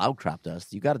do the loud crop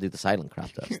dust. You got to do the silent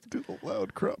crop dust. Can't do the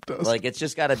loud crop dust. Like it's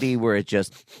just got to be where it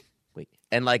just wait,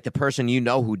 and like the person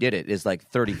who did it is like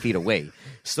 30 feet away,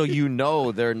 so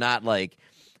they're not like.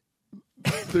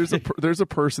 There's a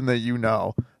person that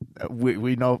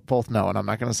we both know, and I'm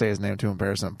not going to say his name to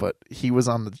embarrass him, but he was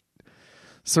on the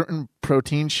certain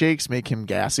protein shakes make him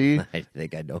gassy. I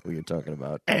think I know who you're talking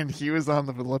about. And he was on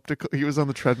the elliptical. He was on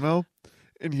the treadmill,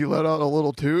 and he let out a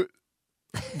little toot.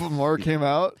 But more came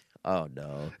out. Oh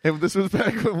no! And this was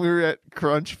back when we were at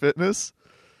Crunch Fitness,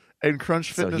 and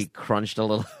Crunch Fitness. So he crunched a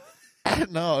little.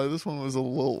 No, this one was a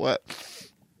little wet.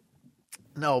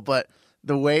 No, but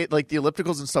the way like the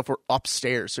ellipticals and stuff were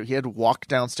upstairs, so he had to walk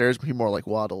downstairs, but he more like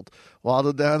waddled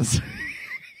down.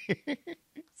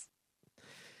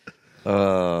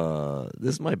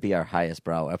 This might be our highest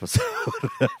brow episode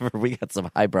ever. We got some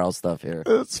highbrow stuff here.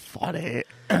 It's funny.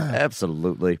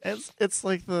 Absolutely. It's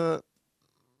like the.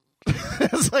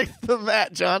 It's like the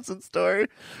Matt Johnson story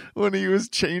when he was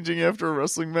changing after a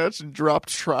wrestling match and dropped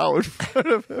trow in front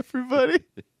of everybody.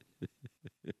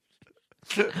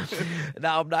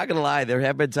 Now, I'm not going to lie. There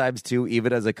have been times, too,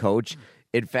 even as a coach.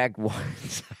 In fact, one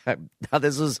time, now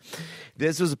this was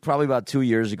probably about 2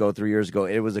 years ago, 3 years ago.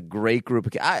 It was a great group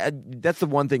of kids. That's the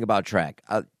one thing about track,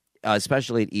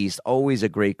 especially at East, always a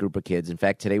great group of kids. In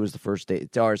fact, yesterday was the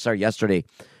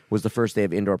first day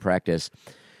of indoor practice.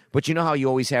 But you know how you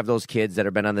always have those kids that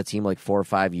have been on the team like 4 or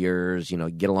 5 years,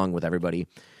 get along with everybody.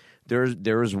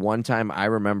 There was one time I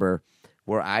remember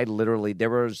where there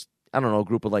was, I don't know, a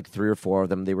group of like 3 or 4 of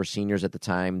them. They were seniors at the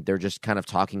time. They're just kind of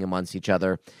talking amongst each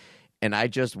other. And I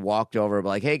just walked over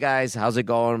like, hey guys, how's it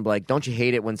going? Like, don't you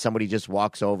hate it when somebody just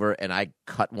walks over? And I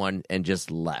cut one and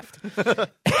just left.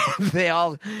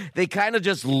 They kind of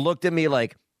just looked at me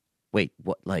like, wait,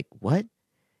 what? Like, what?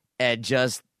 And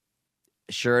just,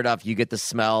 sure enough, you get the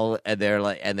smell, and they're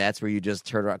like, and that's where you just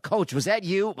turn around. Coach, was that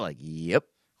you? I'm like, yep.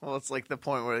 Well, it's like the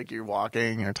point where like you're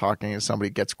walking or talking, and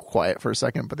somebody gets quiet for a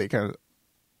second, but they kind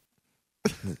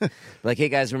of like, hey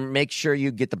guys, make sure you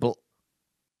get the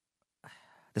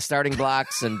starting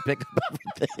blocks and pick up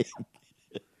everything.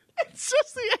 It's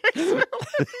just the extra.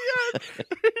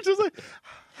 You're just like,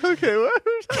 okay, what?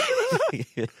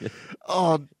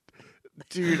 Oh,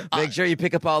 dude, make sure you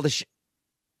pick up all the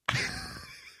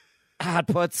hot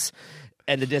puts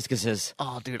and the discuses.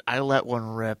 Oh, dude, I let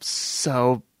one rip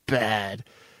so bad.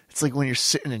 It's like when you're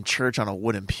sitting in church on a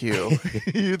wooden pew.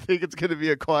 You think it's going to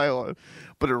be a quiet one,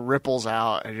 but it ripples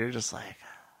out, and you're just like...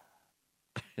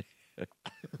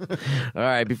 All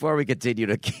right, before we continue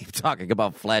to keep talking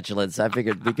about flatulence, I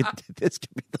figured this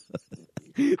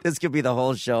could be the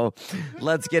whole show.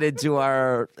 Let's get into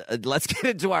our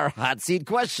hot seat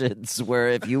questions, where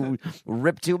if you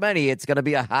rip too many, it's going to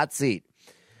be a hot seat.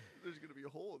 There's going to be a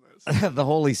hole in this. The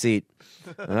holy seat.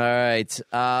 All right.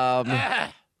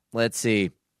 Let's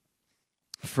see.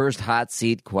 First hot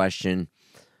seat question.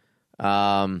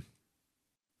 All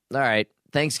right.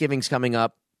 Thanksgiving's coming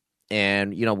up.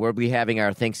 And, we'll be having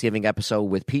our Thanksgiving episode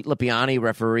with Pete Lipiani,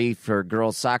 referee for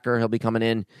girls soccer. He'll be coming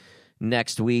in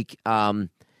next week.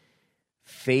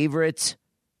 Favorite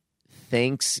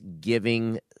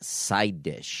Thanksgiving side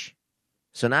dish?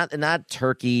 So not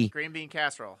turkey. Green bean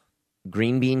casserole.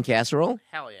 Green bean casserole?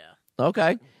 Hell yeah.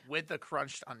 Okay. With the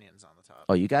crunched onions on the top.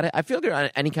 Oh, you got it? I feel like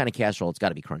on any kind of casserole, it's got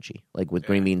to be crunchy. Like with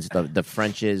green beans, the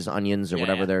French's, onions, or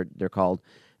whatever they're called.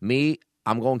 Me,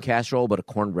 I'm going casserole, but a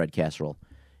cornbread casserole.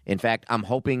 In fact, I'm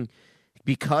hoping,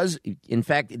 because, in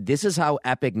fact, this is how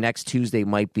epic next Tuesday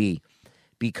might be.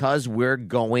 Because we're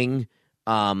going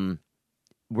to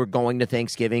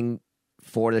Thanksgiving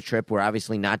for the trip. We're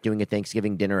obviously not doing a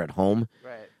Thanksgiving dinner at home.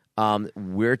 Right.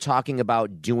 We're talking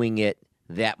about doing it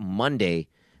that Monday,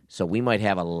 so we might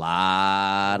have a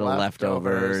lot of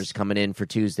leftovers coming in for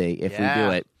Tuesday if we do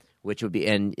it, which would be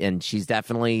and she's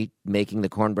definitely making the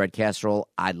cornbread casserole.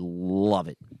 I love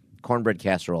it. Cornbread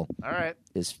casserole. All right.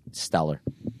 Is stellar.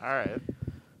 All right.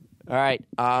 All right.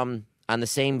 On the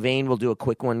same vein, we'll do a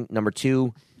quick one. Number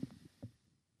 2,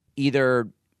 either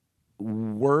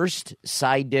worst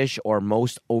side dish or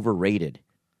most overrated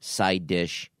side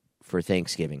dish for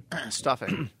Thanksgiving.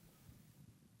 Stuffing.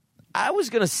 I was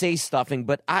going to say stuffing,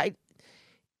 but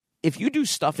if you do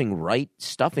stuffing right,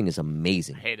 stuffing is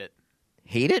amazing. Hate it.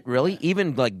 Hate it? Really?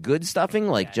 Even like good stuffing?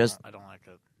 Like Yeah, just... I don't like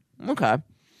it. Okay.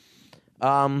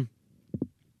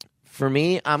 For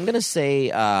me, I'm going to say...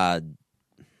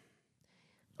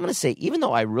 even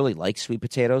though I really like sweet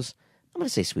potatoes, I'm going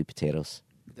to say sweet potatoes.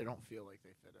 They don't feel like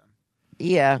they fit in.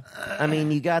 Yeah. I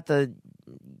mean, you got the...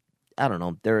 I don't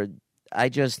know.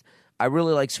 I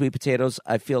really like sweet potatoes.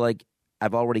 I feel like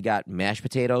I've already got mashed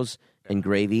potatoes and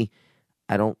gravy.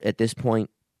 I don't, at this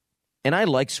point... And I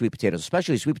like sweet potatoes,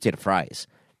 especially sweet potato fries.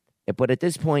 But at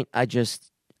this point, I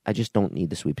just don't need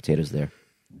the sweet potatoes there.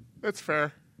 That's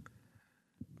fair.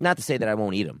 Not to say that I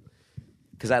won't eat them,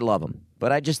 because I love them.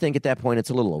 But I just think at that point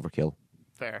it's a little overkill.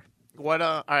 Fair. What?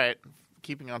 All right.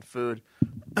 Keeping on food.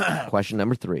 Question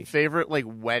number 3. Favorite like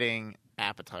wedding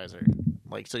appetizer,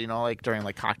 like so like during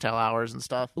like cocktail hours and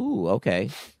stuff. Ooh, okay.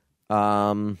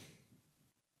 Yeah,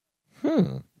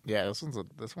 this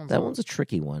one's a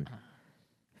tricky one.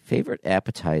 Favorite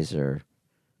appetizer.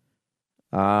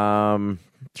 Trying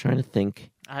to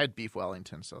think. I had beef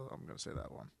Wellington, so I'm gonna say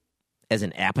that one. As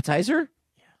an appetizer?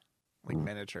 Like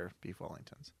miniature beef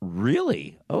Wellingtons.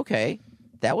 Really? Okay.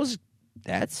 That's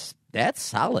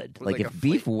solid. With Like like if a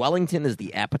beef Wellington is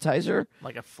the appetizer?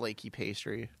 Like a flaky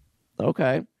pastry.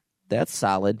 Okay. That's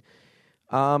solid.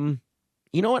 You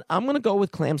know what? I'm going to go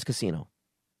with Clams Casino.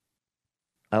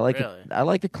 I like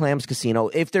the Clams Casino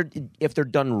if they're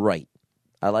done right.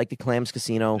 I like the Clams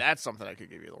Casino. That's something I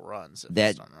could give you the runs.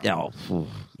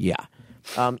 Yeah.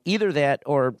 Either that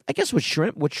or I guess would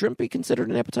shrimp be considered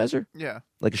an appetizer? Yeah.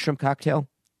 Like a shrimp cocktail?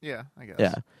 Yeah, I guess.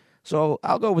 Yeah. So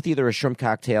I'll go with either a shrimp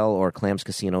cocktail or Clams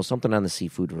Casino, something on the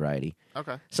seafood variety.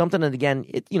 Okay. Something that, again,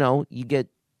 you get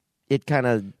it kind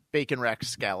of... Bacon wrapped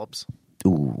scallops.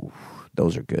 Ooh,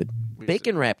 those are good.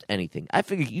 Bacon wrapped anything. I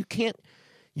figure you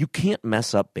can't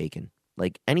mess up bacon.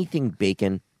 Like anything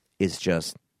bacon is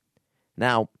just...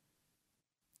 Now,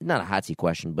 not a hot seat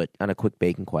question, but on a quick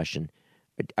bacon question,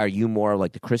 are you more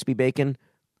like the crispy bacon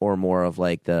or more of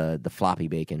like the floppy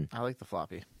bacon? I like the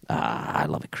floppy. I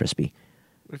love it crispy.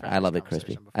 I love it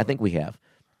crispy. I think we have.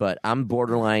 But I'm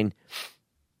borderline,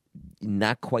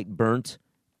 not quite burnt,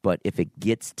 but if it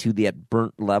gets to that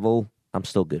burnt level, I'm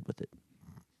still good with it.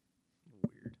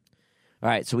 Weird. All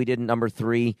right, so we did number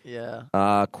 3.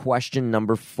 Yeah. Question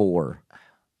number 4.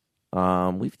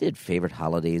 We've did favorite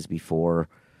holidays before.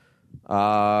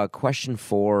 Question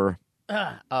 4.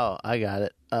 Oh, I got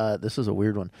it. This is a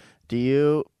weird one. Do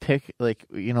you pick like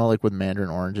with mandarin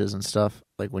oranges and stuff?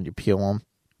 Like when you peel them,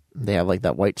 they have like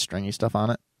that white stringy stuff on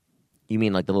it. You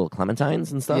mean like the little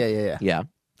clementines and stuff? Yeah.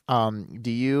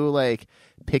 Do you like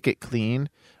pick it clean,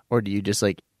 or do you just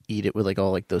like eat it with like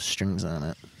all like those strings on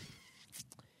it?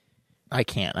 I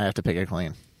can't. I have to pick it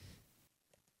clean.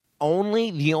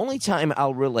 The only time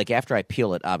I'll really like after I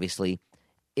peel it, obviously,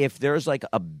 if there's like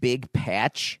a big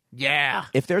patch. Yeah.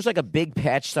 If there's like a big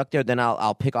patch stuck there, then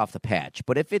I'll pick off the patch.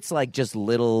 But if it's like just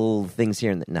little things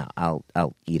here and there, no,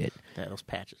 I'll eat it. Yeah, those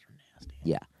patches are nasty.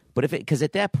 Yeah. But because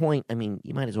at that point, I mean,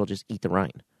 you might as well just eat the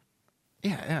rind.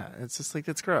 Yeah. It's just like,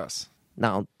 it's gross.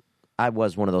 Now, I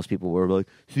was one of those people where like,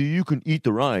 see, you can eat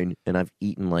the rind, and I've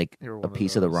eten like a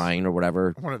piece of the rind or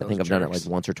whatever. I think I've done it like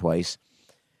once or twice.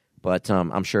 But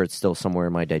I'm sure it's still somewhere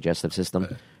in my digestive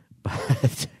system.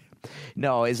 But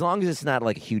no, as long as it's not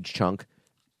like a huge chunk,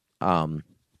 I'll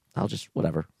just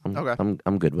whatever.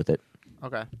 I'm good with it.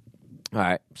 Okay. All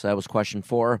right. So that was question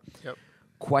 4. Yep.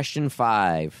 Question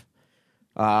 5.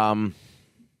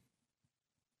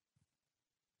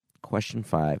 Question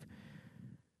 5.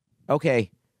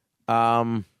 Okay.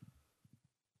 Yeah,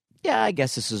 I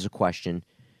guess this is a question.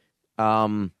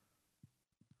 Are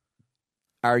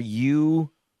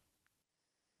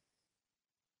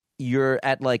you're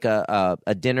at like a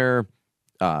dinner,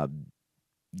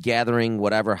 gathering,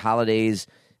 whatever, holidays,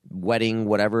 wedding,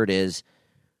 whatever it is.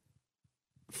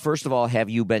 First of all, have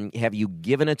you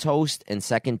given a toast? And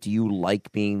second, do you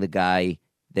like being the guy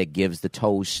that gives the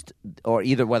toast, or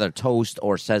either whether toast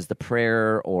or says the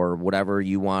prayer or whatever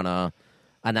you want to,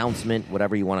 announcement,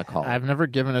 whatever you want to call it. I've never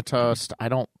given a toast.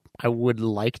 I would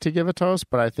like to give a toast,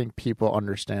 but I think people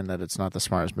understand that it's not the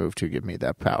smartest move to give me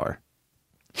that power.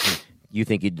 You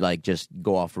think you'd like just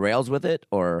go off rails with it,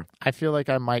 or I feel like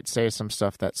I might say some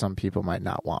stuff that some people might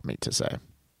not want me to say.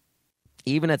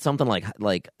 even at something like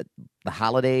the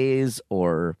holidays,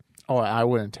 or Oh, I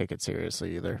wouldn't take it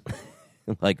seriously either.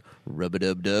 like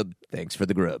rub-a-dub-dub, thanks for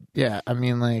the grub. Yeah, I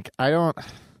mean, like, I don't...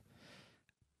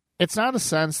 It's not a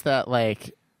sense that,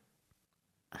 like,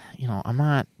 you know, I'm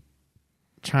not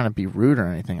trying to be rude or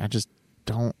anything. I just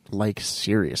don't like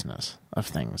seriousness of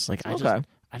things. Like,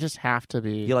 I just have to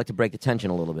be... You like to break the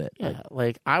tension a little bit. Yeah,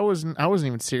 like, I wasn't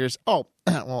even serious. Oh,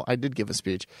 well, I did give a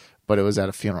speech, but it was at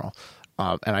a funeral,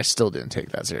 and I still didn't take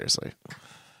that seriously.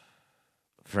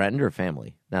 Friend or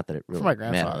family? Not that it really For my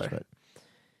grandfather. matters, but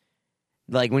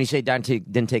like when you say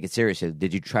didn't take it seriously,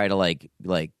 did you try to like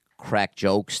crack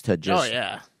jokes to just? Oh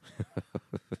yeah.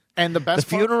 And the The best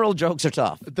funeral jokes are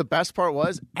tough. the best part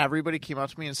was everybody came up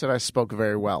to me and said I spoke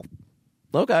very well.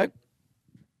 Okay.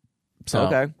 So,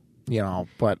 Okay. you know,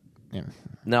 but you know,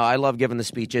 No, I love giving the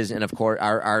speeches, and of course,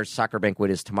 our soccer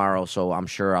banquet is tomorrow, so I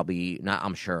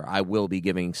will be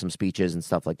giving some speeches and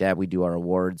stuff like that. We do our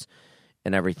awards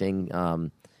and everything.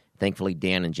 Thankfully,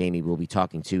 Dan and Jamie will be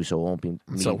talking too, so it won't be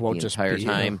me So it won't the just entire be you.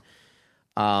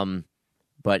 time.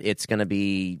 But it's going to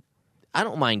be. I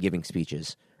don't mind giving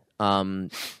speeches.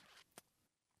 I'm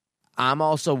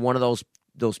also one of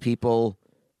those people,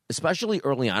 especially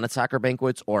early on at soccer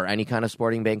banquets or any kind of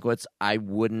sporting banquets. I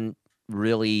would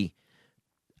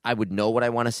know what I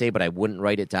want to say, but I wouldn't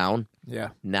write it down. yeah.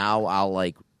 Now I'll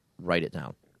write it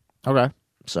down. Okay.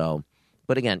 So,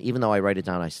 but again, even though I write it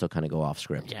down, I still kind of go off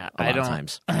script. Yeah, a lot of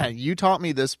times. You taught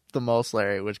me this the most,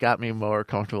 Larry, which got me more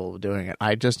comfortable with doing it.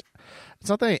 It's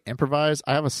not that I improvise.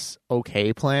 I have a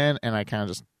okay plan, and I kind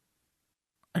of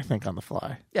I think on the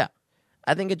fly. Yeah,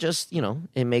 I think it just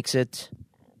it makes it,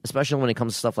 especially when it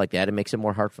comes to stuff like that, it makes it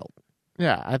more heartfelt.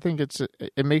 Yeah, I think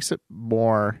it makes it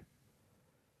more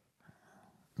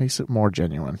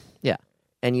genuine. Yeah,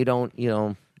 and you don't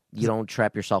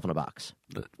trap yourself in a box.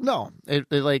 No, it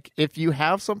like if you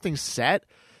have something set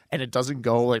and it doesn't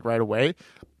go like right away,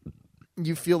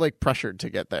 you feel like pressured to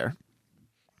get there.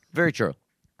 Very true.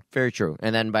 Very true.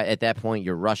 And then at that point,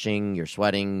 you're rushing, you're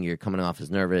sweating, you're coming off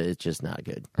as nervous. It's just not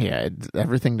good. Yeah,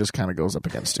 everything just kind of goes up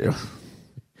against you.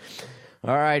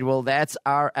 All right. Well, that's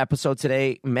our episode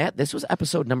today. Matt, this was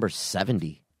episode number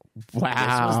 70.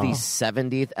 Wow. This was the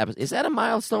 70th episode. Is that a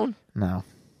milestone? No,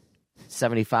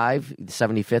 75? The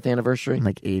 75th anniversary?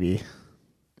 like 80.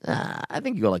 I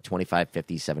think you go like 25,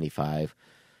 50, 75.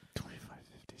 25,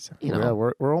 50, 70. You know, Yeah,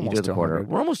 we're You almost do to the quarter. 100.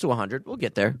 We're almost to 100. We'll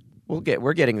get there.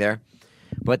 We're getting there.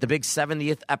 But the big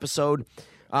 70th episode.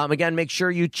 Again, make sure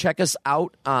you check us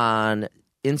out on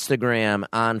Instagram,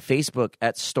 on Facebook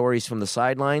at Stories from the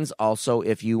Sidelines. Also,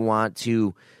 if you want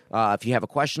to, if you have a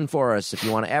question for us, if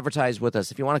you want to advertise with us,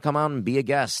 if you want to come out and be a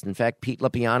guest. In fact, Pete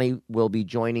Lipiani will be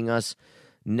joining us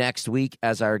next week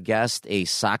as our guest, a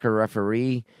soccer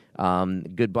referee,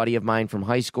 good buddy of mine from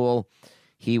high school.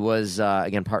 He was,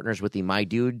 again, partners with the My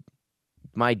Dude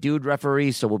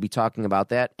referee, so we'll be talking about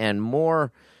that and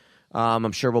more.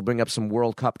 I'm sure we'll bring up some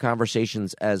World Cup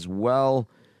conversations as well.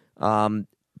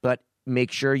 But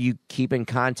make sure you keep in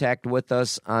contact with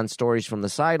us on Stories from the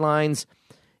Sidelines.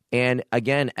 And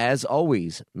again, as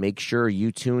always, make sure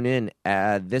you tune in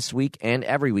this week and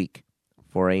every week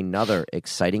for another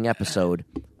exciting episode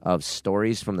of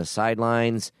Stories from the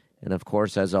Sidelines. And of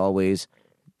course, as always,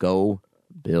 go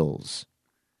Bills.